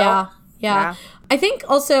heard, you know? Yeah. I think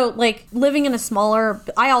also, like,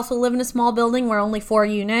 I also live in a small building where only 4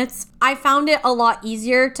 units. I found it a lot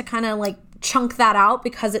easier to kind of, like, chunk that out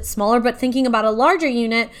because it's smaller. But thinking about a larger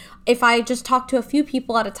unit, if I just talk to a few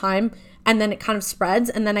people at a time and then it kind of spreads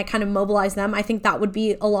and then I kind of mobilize them, I think that would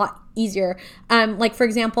be a lot easier. Like, for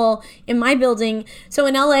example, in my building, so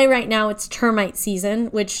in LA right now, it's termite season,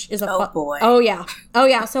 which is boy. Oh,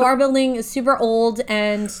 yeah. So our building is super old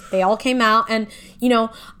and they all came out. And,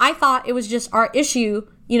 I thought it was just our issue,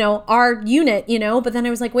 our unit, but then I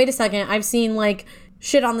was like, wait a second, I've seen like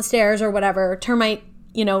shit on the stairs or whatever, termite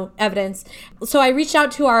evidence. So I reached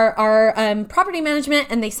out to our property management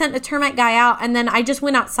and they sent a termite guy out, and then I just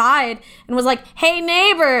went outside and was like, hey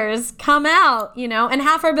neighbors, come out, and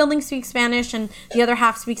half our building speaks Spanish and the other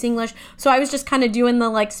half speaks English. So I was just kind of doing the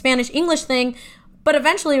like Spanish English thing, but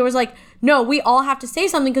eventually it was like, no, we all have to say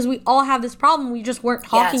something because we all have this problem. We just weren't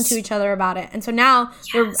talking to each other about it. And so now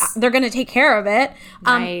they're going to take care of it.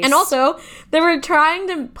 Nice. And also, they were trying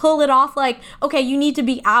to pull it off like, okay, you need to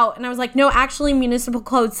be out. And I was like, no, actually, municipal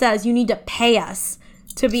code says you need to pay us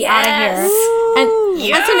to be out of here. And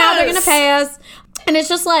so now they're going to pay us. And it's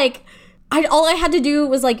just like, all I had to do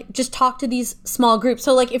was like just talk to these small groups.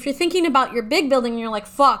 So like if you're thinking about your big building and you're like,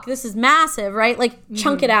 fuck, this is massive, right? Like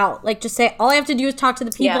chunk it out. Like just say, all I have to do is talk to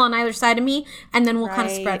the people on either side of me, and then we'll kind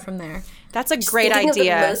of spread from there. That's a great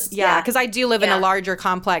idea. Because I do live in a larger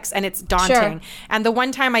complex and it's daunting. Sure. And the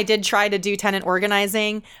one time I did try to do tenant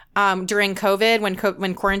organizing during COVID,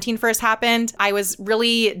 when quarantine first happened, I was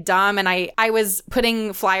really dumb and I was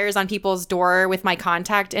putting flyers on people's door with my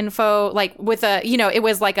contact info, like with a, it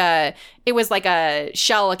was like a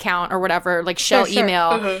shell account or whatever, like shell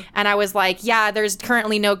email. Mm-hmm. And I was like, yeah, there's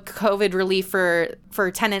currently no COVID relief for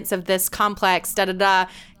tenants of this complex,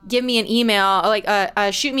 give me an email,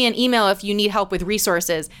 shoot me an email if you need help with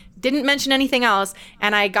resources. Didn't mention anything else.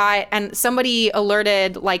 And somebody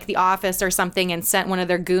alerted like the office or something and sent one of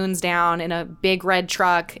their goons down in a big red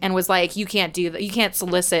truck and was like, you can't do that. You can't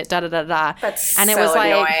solicit, That's and it so was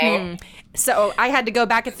like, annoying. So I had to go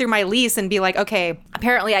back through my lease and be like, okay,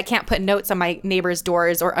 apparently I can't put notes on my neighbors'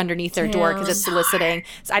 doors or underneath their door because it's soliciting.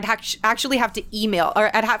 So I'd actually have to email,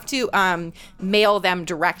 or I'd have to mail them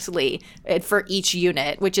directly for each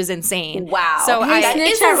unit, which is insane. Wow. So hey,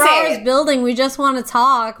 snitch at Rara's building. We just want to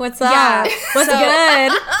talk. What's up? Yeah. What's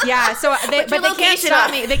good? Yeah. So they can't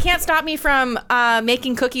stop me. They can't stop me from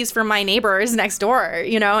making cookies for my neighbors next door,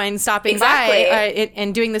 and stopping by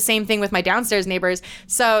and doing the same thing with my downstairs neighbors.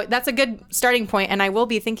 So that's a good starting point, and I will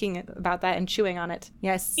be thinking about that and chewing on it.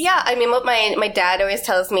 Yes. Yeah, I mean, what my dad always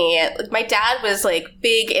tells me, my dad was like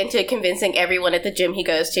big into convincing everyone at the gym he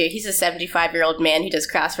goes to. He's a 75-year-old man who does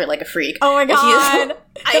CrossFit like a freak. Oh my god.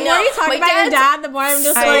 The more you talk about your dad, the more I'm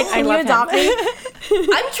just can you adopt me?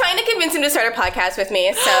 I'm trying to convince him to start a podcast with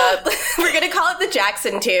me, so we're gonna call it the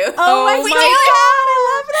Jackson 2. Oh my god,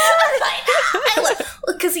 I love that.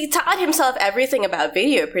 Because he taught himself everything about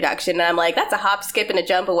video production, and I'm like, that's a hop, skip, and a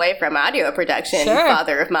jump away from audio production,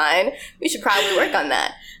 father of mine. We should probably work on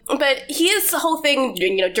that. But his whole thing,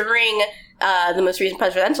 during the most recent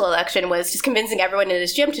presidential election was just convincing everyone in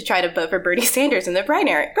his gym to try to vote for Bernie Sanders in the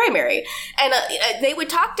primary. And they would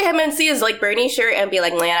talk to him and see his like Bernie shirt and be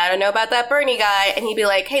like, man, I don't know about that Bernie guy. And he'd be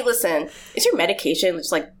like, hey, listen, is your medication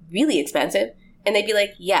just like really expensive? And they'd be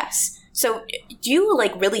like, yes. So do you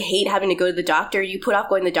like really hate having to go to the doctor? You put off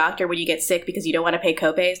going to the doctor when you get sick because you don't want to pay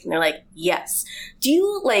copays? And they're like, yes. Do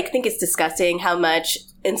you like think it's disgusting how much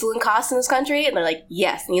insulin costs in this country? And they're like,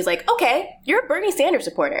 yes. And he's like, okay, you're a Bernie Sanders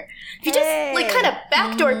supporter. If you just like kind of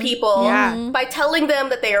backdoor people by telling them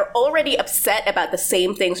that they are already upset about the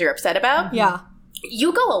same things you're upset about. Yeah.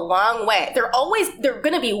 You go a long way. They're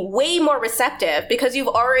going to be way more receptive because you've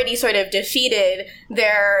already sort of defeated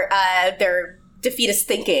their defeatist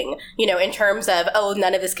thinking, in terms of, oh,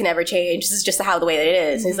 none of this can ever change. This is just the way that it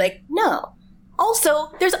is. Mm-hmm. And he's like, no.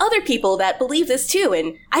 Also, there's other people that believe this too,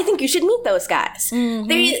 and I think you should meet those guys. Mm-hmm.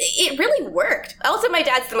 It really worked. Also, my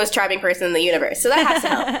dad's the most charming person in the universe, so that has to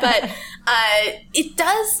help. But it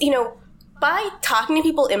does, by talking to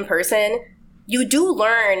people in person, you do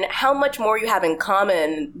learn how much more you have in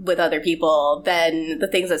common with other people than the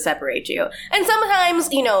things that separate you. And sometimes,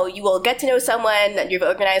 you know, you will get to know someone that you've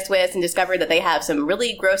organized with and discover that they have some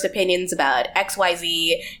really gross opinions about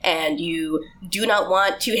XYZ, and you do not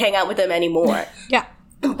want to hang out with them anymore. Yeah.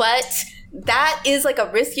 But that is like a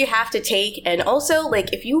risk you have to take. And also,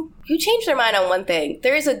 like, if you change their mind on one thing,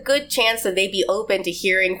 there is a good chance that they'd be open to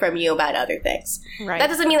hearing from you about other things. Right. That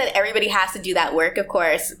doesn't mean that everybody has to do that work, of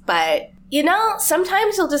course, but you know,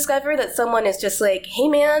 sometimes you'll discover that someone is just like, hey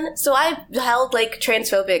man, so I've held like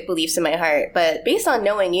transphobic beliefs in my heart, but based on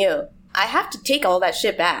knowing you, I have to take all that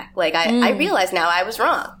shit back. Like, I realize now I was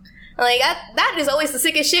wrong. Like, that is always the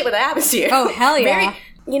sickest shit when that happens to you. Oh, hell yeah. Very,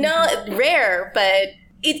 you know, rare, but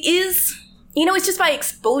it is, you know, it's just by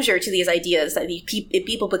exposure to these ideas that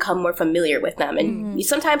people become more familiar with them. And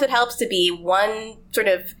sometimes it helps to be one sort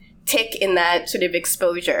of tick in that sort of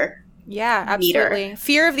exposure. Yeah, absolutely. Meter.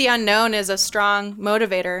 Fear of the unknown is a strong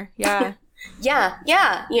motivator. Yeah.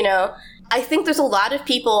 Yeah. You know, I think there's a lot of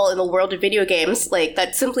people in the world of video games like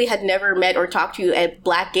that simply had never met or talked to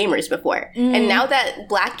black gamers before. And now that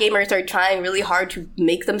black gamers are trying really hard to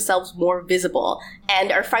make themselves more visible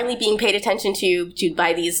and are finally being paid attention to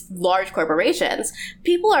by these large corporations,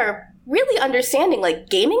 people are really understanding like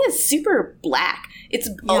gaming is super black. It's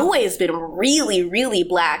always been really, really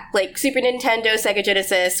black. Like Super Nintendo, Sega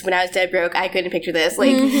Genesis, when I was dead broke, I couldn't picture this.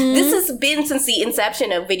 Like, this has been since the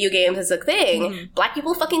inception of video games as a thing. Black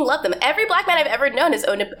people fucking love them. Every black man I've ever known has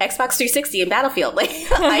owned an Xbox 360 and Battlefield. Like,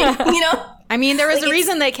 you know? I mean, there was a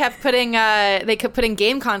reason they kept putting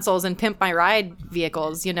game consoles in Pimp My Ride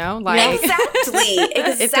vehicles, you know? Like, Exactly.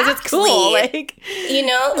 It's because it's cool. Like, you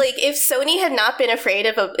know, like if Sony had not been afraid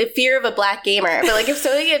of fear of a black gamer, but like if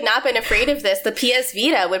Sony had not been afraid of this, the PS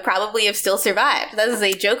Vita would probably have still survived. That is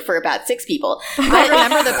a joke for about 6 people. I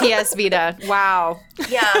remember the PS Vita. Wow.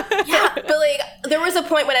 Yeah. But like there was a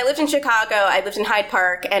point when I lived in Chicago, I lived in Hyde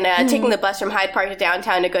Park, and taking the bus from Hyde Park to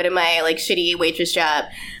downtown to go to my like shitty waitress job,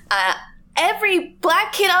 every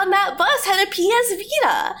black kid on that bus had a PS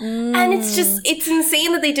Vita. And it's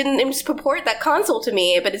insane that they didn't purport that console to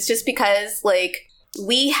me, but it's just because, like,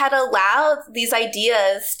 we had allowed this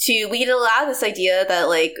idea that,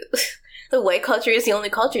 like, the white culture is the only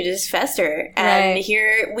culture to just fester. And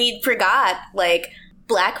here we forgot, like,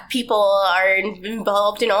 black people are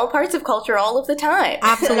involved in all parts of culture all of the time.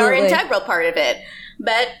 Absolutely. And are an integral part of it.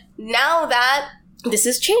 But now that this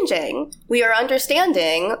is changing, we are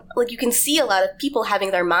understanding, like, you can see a lot of people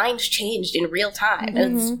having their minds changed in real time.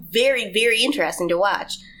 And it's very, very interesting to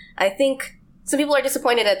watch. I think some people are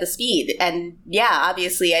disappointed at the speed. And yeah,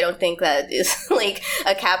 obviously, I don't think that is like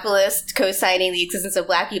a capitalist co-signing the existence of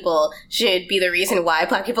black people should be the reason why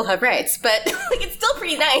black people have rights. But like, it's still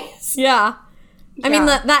pretty nice. Yeah. I mean,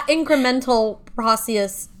 that incremental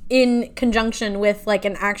process in conjunction with like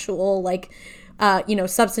an actual like,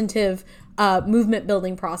 substantive movement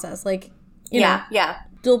building process, like, you know,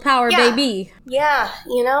 dual power, baby. Yeah,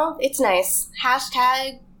 you know, it's nice.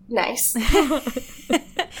 Hashtag nice.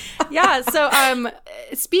 Yeah. So,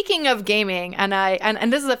 speaking of gaming,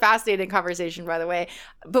 and this is a fascinating conversation, by the way.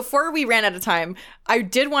 Before we ran out of time, I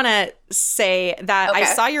did want to say that I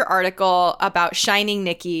saw your article about Shining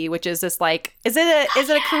Nikki, which is this like, is it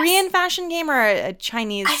a Korean fashion game or a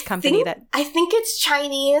Chinese company I think it's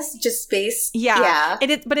Chinese, just based. Yeah.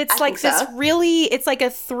 But it's like this really, it's like a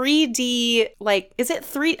 3D, like, is it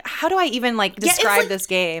how do I even like describe this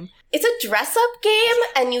game? It's a dress-up game,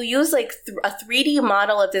 and you use, like, a 3D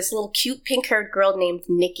model of this little cute pink-haired girl named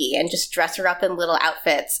Nikki and just dress her up in little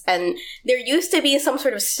outfits. And there used to be some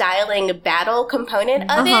sort of styling battle component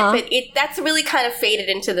of it, but that's really kind of faded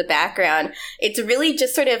into the background. It's really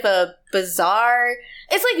just sort of a bizarre...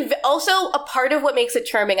 It's, like, also a part of what makes it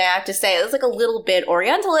charming, I have to say. It's, like, a little bit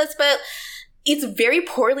Orientalist, but... It's very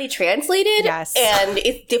poorly translated, and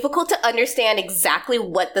it's difficult to understand exactly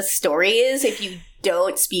what the story is if you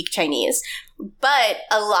don't speak Chinese. But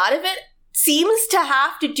a lot of it seems to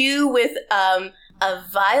have to do with a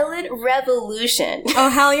violent revolution.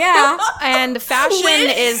 Oh, hell yeah. And fashion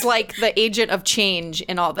is like the agent of change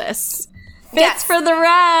in all this. Fits for the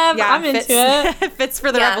rev. Yeah, I'm into it. Fits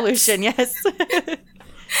for the revolution, yes.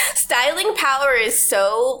 Styling power is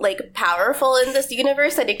so, like, powerful in this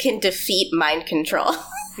universe that it can defeat mind control.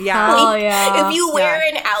 Yeah. Oh, yeah. If you wear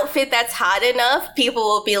an outfit that's hot enough, people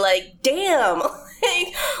will be like, damn,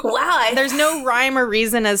 Like, wow. There's no rhyme or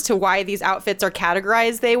reason as to why these outfits are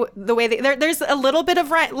categorized the way there's a little bit of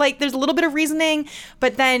there's a little bit of reasoning,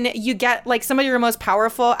 but then you get like some of your most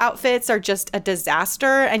powerful outfits are just a disaster,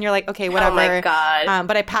 and you're like, okay, whatever. Oh my God.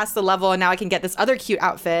 But I passed the level, and now I can get this other cute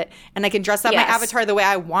outfit, and I can dress up my avatar the way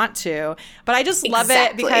I want to. But I just love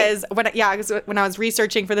it because when I was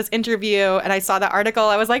researching for this interview and I saw that article,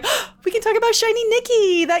 I was like, oh, we can talk about Shiny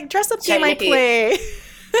Nikki, that dress up game I play.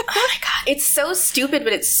 Oh my God. It's so stupid,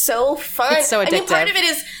 but it's so fun. It's so addictive. I mean, part of it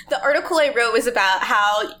is the article I wrote was about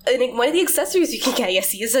how one of the accessories you can get,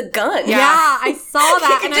 is a gun. Yeah, I saw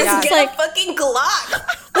that. You can just get a fucking Glock.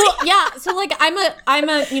 Well, yeah. So like, I'm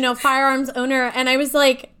a firearms owner, and I was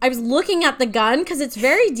looking at the gun because it's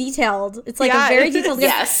very detailed. It's like a very detailed gun.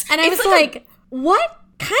 Yes. And I was like, what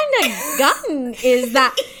kind of gun is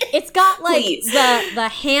that? It's got like the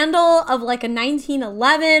handle of like a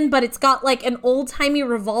 1911, but it's got like an old-timey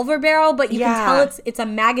revolver barrel, but you can tell it's a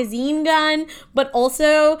magazine gun, but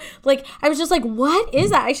also like I was just like, what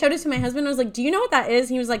is that? I showed it to my husband. I was like, do you know what that is?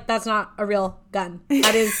 And he was like, that's not a real gun.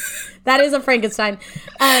 That is a Frankenstein.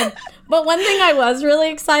 But one thing I was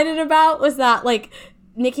really excited about was that like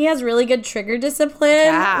Nikki has really good trigger discipline.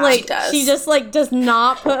 Yeah, like she just like does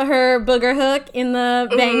not put her booger hook in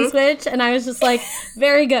the bang switch, and I was just like,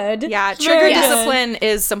 very good. Yeah, trigger discipline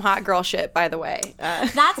is some hot girl shit, by the way.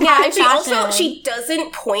 That's and she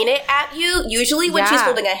doesn't point it at you. Usually when she's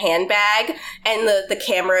holding a handbag and the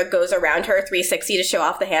camera goes around her 360 to show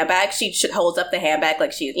off the handbag, she holds up the handbag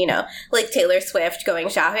like she's, like Taylor Swift going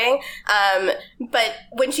shopping. But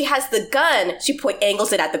when she has the gun, she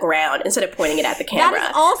angles it at the ground instead of pointing it at the camera. That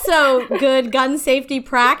is also good gun safety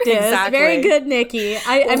practice. Exactly. Very good, Nikki.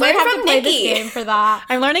 I might have to play this game for that.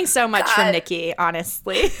 I'm learning so much from Nikki,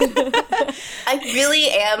 honestly. I really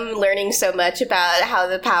am learning so much about how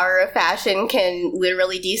the power of fashion can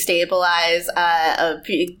literally destabilize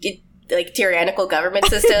like tyrannical government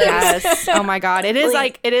systems. Yes. Oh my God. It is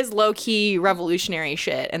it is low key revolutionary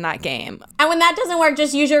shit in that game. And when that doesn't work,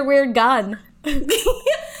 just use your weird gun.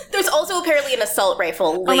 There's also apparently an assault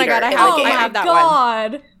rifle later. Oh my God, I have that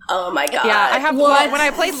one. Oh my God. Yeah, I have one. When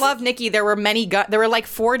I played Love Nikki, there were there were like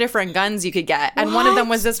 4 different guns you could get. And one of them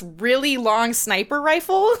was this really long sniper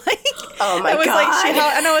rifle. Oh my God.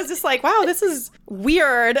 And I was just like, wow, this is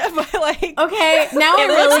weird. But like, okay, now I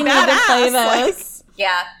really need to play this.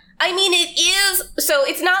 Yeah. I mean, it is, so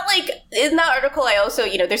it's not like, in that article I also,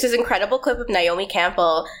 there's this incredible clip of Naomi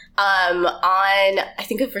Campbell on, I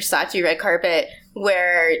think, a Versace red carpet,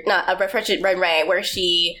 not a Versace runway, where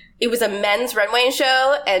it was a men's runway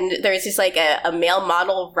show, and there's just like a male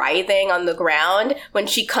model writhing on the ground when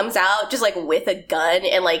she comes out just like with a gun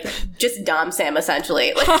and like just Dom Sam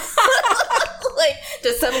essentially. Like, like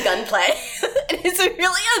just some gunplay. And it's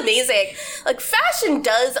really amazing. Like, fashion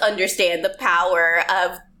does understand the power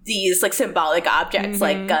of these like symbolic objects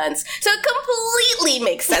like guns, so it completely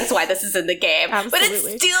makes sense why this is in the game. But it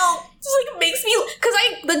still just like makes me, because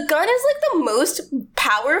the gun is like the most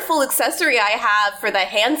powerful accessory I have for the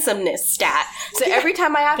handsomeness stat. So every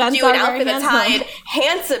time I have to do an outfit that's high in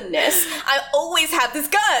handsomeness, I always have this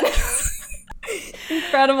gun.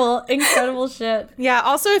 Incredible shit. Yeah,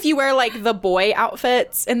 also if you wear like the boy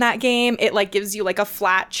outfits in that game, it like gives you like a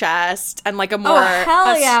flat chest and like a more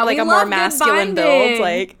more masculine build.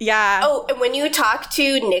 Like, yeah. Oh, and when you talk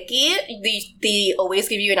to Nikki, they always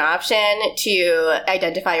give you an option to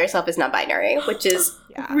identify yourself as non-binary, which is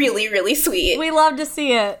really, really sweet. We love to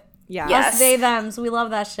see it. Yeah. Us, they, thems. We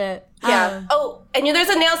love that shit. Yeah. And there's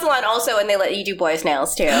a nail salon also, and they let you do boys'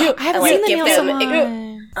 nails too. I haven't seen the nail salon.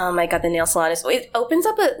 Oh my God, the nail salon it opens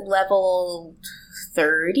up at level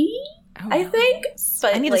 30, I think.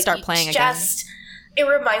 But I need to start playing again. It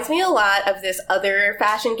reminds me a lot of this other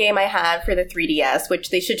fashion game I had for the 3DS,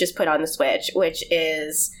 which they should just put on the Switch, which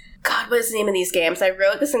is, God, what is the name of these games? I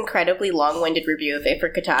wrote this incredibly long-winded review of it for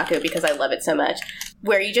Kotaku because I love it so much,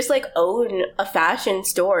 where you just like own a fashion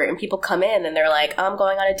store and people come in and they're like, I'm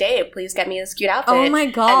going on a date, please get me this cute outfit. Oh my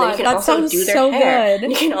God, that sounds so good.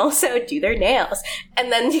 You can also do their nails.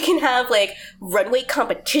 And then you can have like runway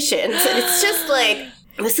competitions, and it's just like,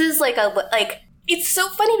 this is like it's so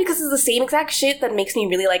funny because it's the same exact shit that makes me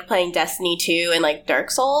really like playing Destiny 2 and like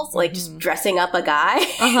Dark Souls, like just dressing up a guy.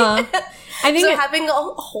 I think having a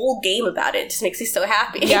whole game about it just makes me so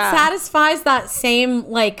happy. Yeah. It satisfies that same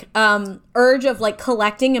like urge of like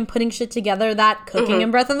collecting and putting shit together that cooking in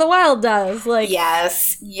Breath of the Wild does. Like,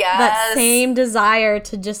 yes, that same desire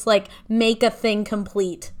to just like make a thing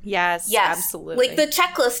complete. Yes, absolutely. Like the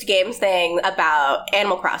checklist games thing about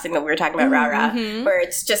Animal Crossing that we were talking about, Rara, where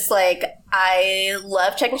it's just like, I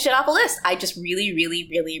love checking shit off a list. I just really, really,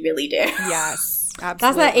 really, really do. Yes. absolutely.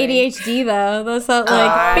 That's that ADHD though. That's that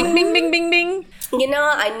like bing, bing, bing, bing, bing. You know,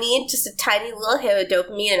 I need just a tiny little hit of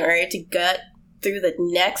dopamine in order to get through the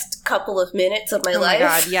next couple of minutes of my life. Oh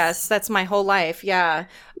my God, yes. That's my whole life. Yeah.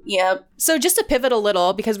 Yep. So just to pivot a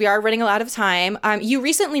little, because we are running out of time, you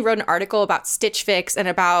recently wrote an article about Stitch Fix and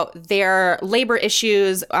about their labor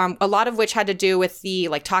issues, a lot of which had to do with the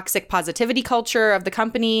like toxic positivity culture of the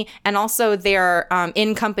company, and also their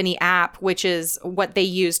in-company app, which is what they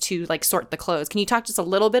use to like sort the clothes. Can you talk just a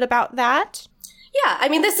little bit about that? Yeah, I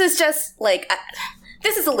mean, this is just like...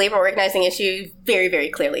 this is a labor organizing issue very, very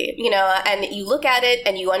clearly, you know, and you look at it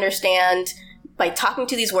and you understand by talking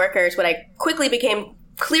to these workers, what I quickly became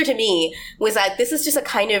clear to me was that this is just a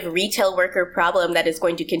kind of retail worker problem that is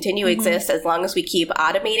going to continue to exist as long as we keep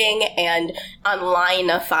automating and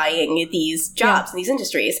onlineifying these jobs in these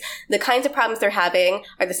industries. The kinds of problems they're having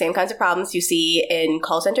are the same kinds of problems you see in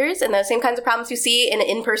call centers and the same kinds of problems you see in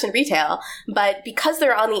in-person retail. But because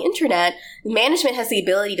they're on the internet, management has the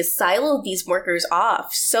ability to silo these workers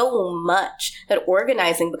off so much that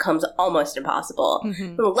organizing becomes almost impossible.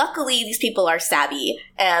 Luckily, these people are savvy,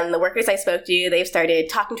 and the workers I spoke to, they've started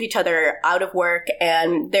talking to each other out of work,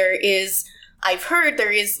 and I've heard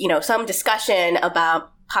there is, you know, some discussion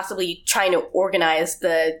about possibly trying to organize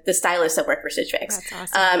the stylists that work for Stitch Fix.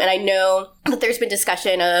 That's awesome. And I know that there's been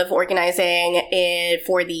discussion of organizing it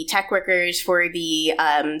for the tech workers, for the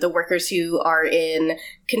workers who are in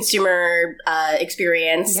consumer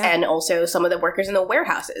experience, and also some of the workers in the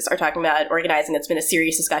warehouses are talking about organizing. It's been a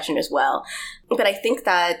serious discussion as well. But I think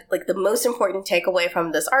that like the most important takeaway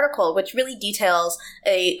from this article, which really details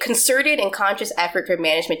a concerted and conscious effort for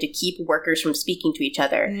management to keep workers from speaking to each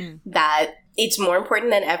other, that it's more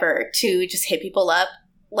important than ever to just hit people up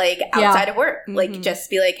like outside of work. Like just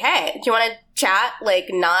be like, hey, do you want to chat? Like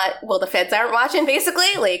the feds aren't watching,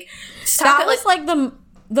 basically. Like that was like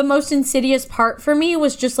the most insidious part for me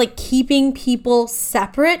was just like keeping people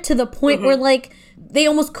separate to the point where like they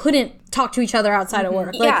almost couldn't talk to each other outside of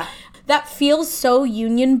work. Like that feels so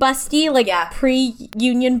union busty, like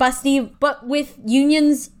pre-union busty, but with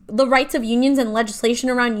unions, the rights of unions and legislation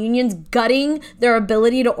around unions gutting their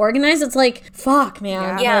ability to organize, it's like, fuck,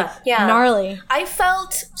 man. Gnarly. I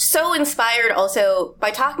felt so inspired also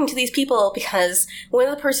by talking to these people because one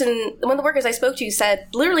of the workers I spoke to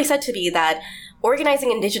literally said to me that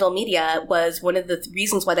organizing in digital media was one of the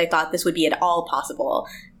reasons why they thought this would be at all possible.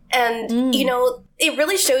 And, you know, it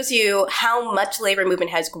really shows you how much labor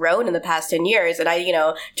movement has grown in the past 10 years. And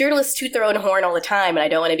journalists toot their own horn all the time, and I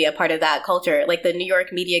don't want to be a part of that culture. Like, the New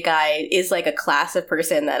York media guy is like a class of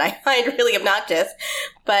person that I find really obnoxious.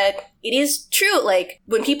 But it is true. Like,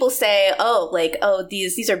 when people say,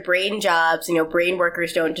 these are brain jobs, brain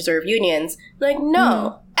workers don't deserve unions. Like,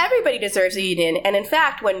 no. Everybody deserves a union. And in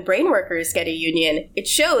fact, when brain workers get a union, it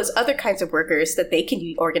shows other kinds of workers that they can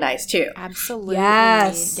be organized too. Absolutely.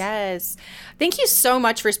 Yes. Thank you so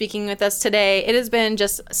much for speaking with us today. It has been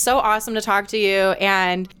just so awesome to talk to you,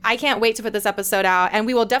 and I can't wait to put this episode out. And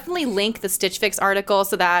we will definitely link the Stitch Fix article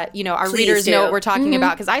so that, our readers know what we're talking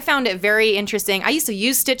about, because I found it very interesting. I used to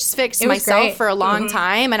use Stitch Fix myself for a long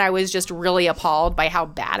time, and I was just really appalled by how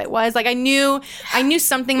bad it was. Like, I knew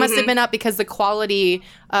something must have been up because the quality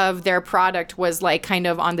of their product was like kind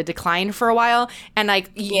of on the decline for a while. And like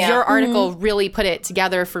your article really put it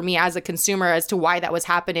together for me as a consumer as to why that was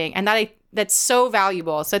happening. And that's so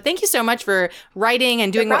valuable. So thank you so much for writing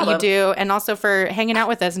and doing what you do, and also for hanging out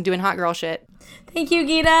with us and doing hot girl shit. Thank you,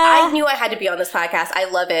 Gita. I knew I had to be on this podcast. I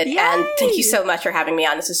love it. Yay. And thank you so much for having me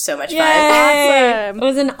on. This is so much fun. Awesome. It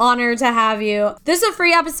was an honor to have you. This is a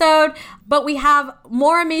free episode, but we have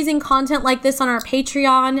more amazing content like this on our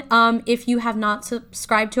Patreon. If you have not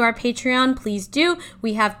subscribed to our Patreon, please do.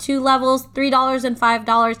 We have 2 levels, $3 and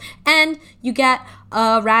 $5, and you get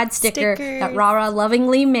a rad sticker that Rara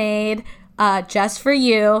lovingly made just for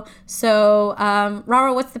you. So,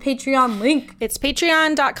 Rara, what's the Patreon link? It's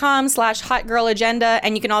patreon.com/hotgirlagenda,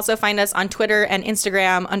 and you can also find us on Twitter and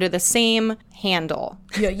Instagram under the same handle.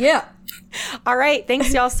 Yeah. All right.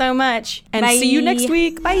 Thanks, y'all, so much. And Bye. See you next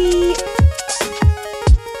week. Bye.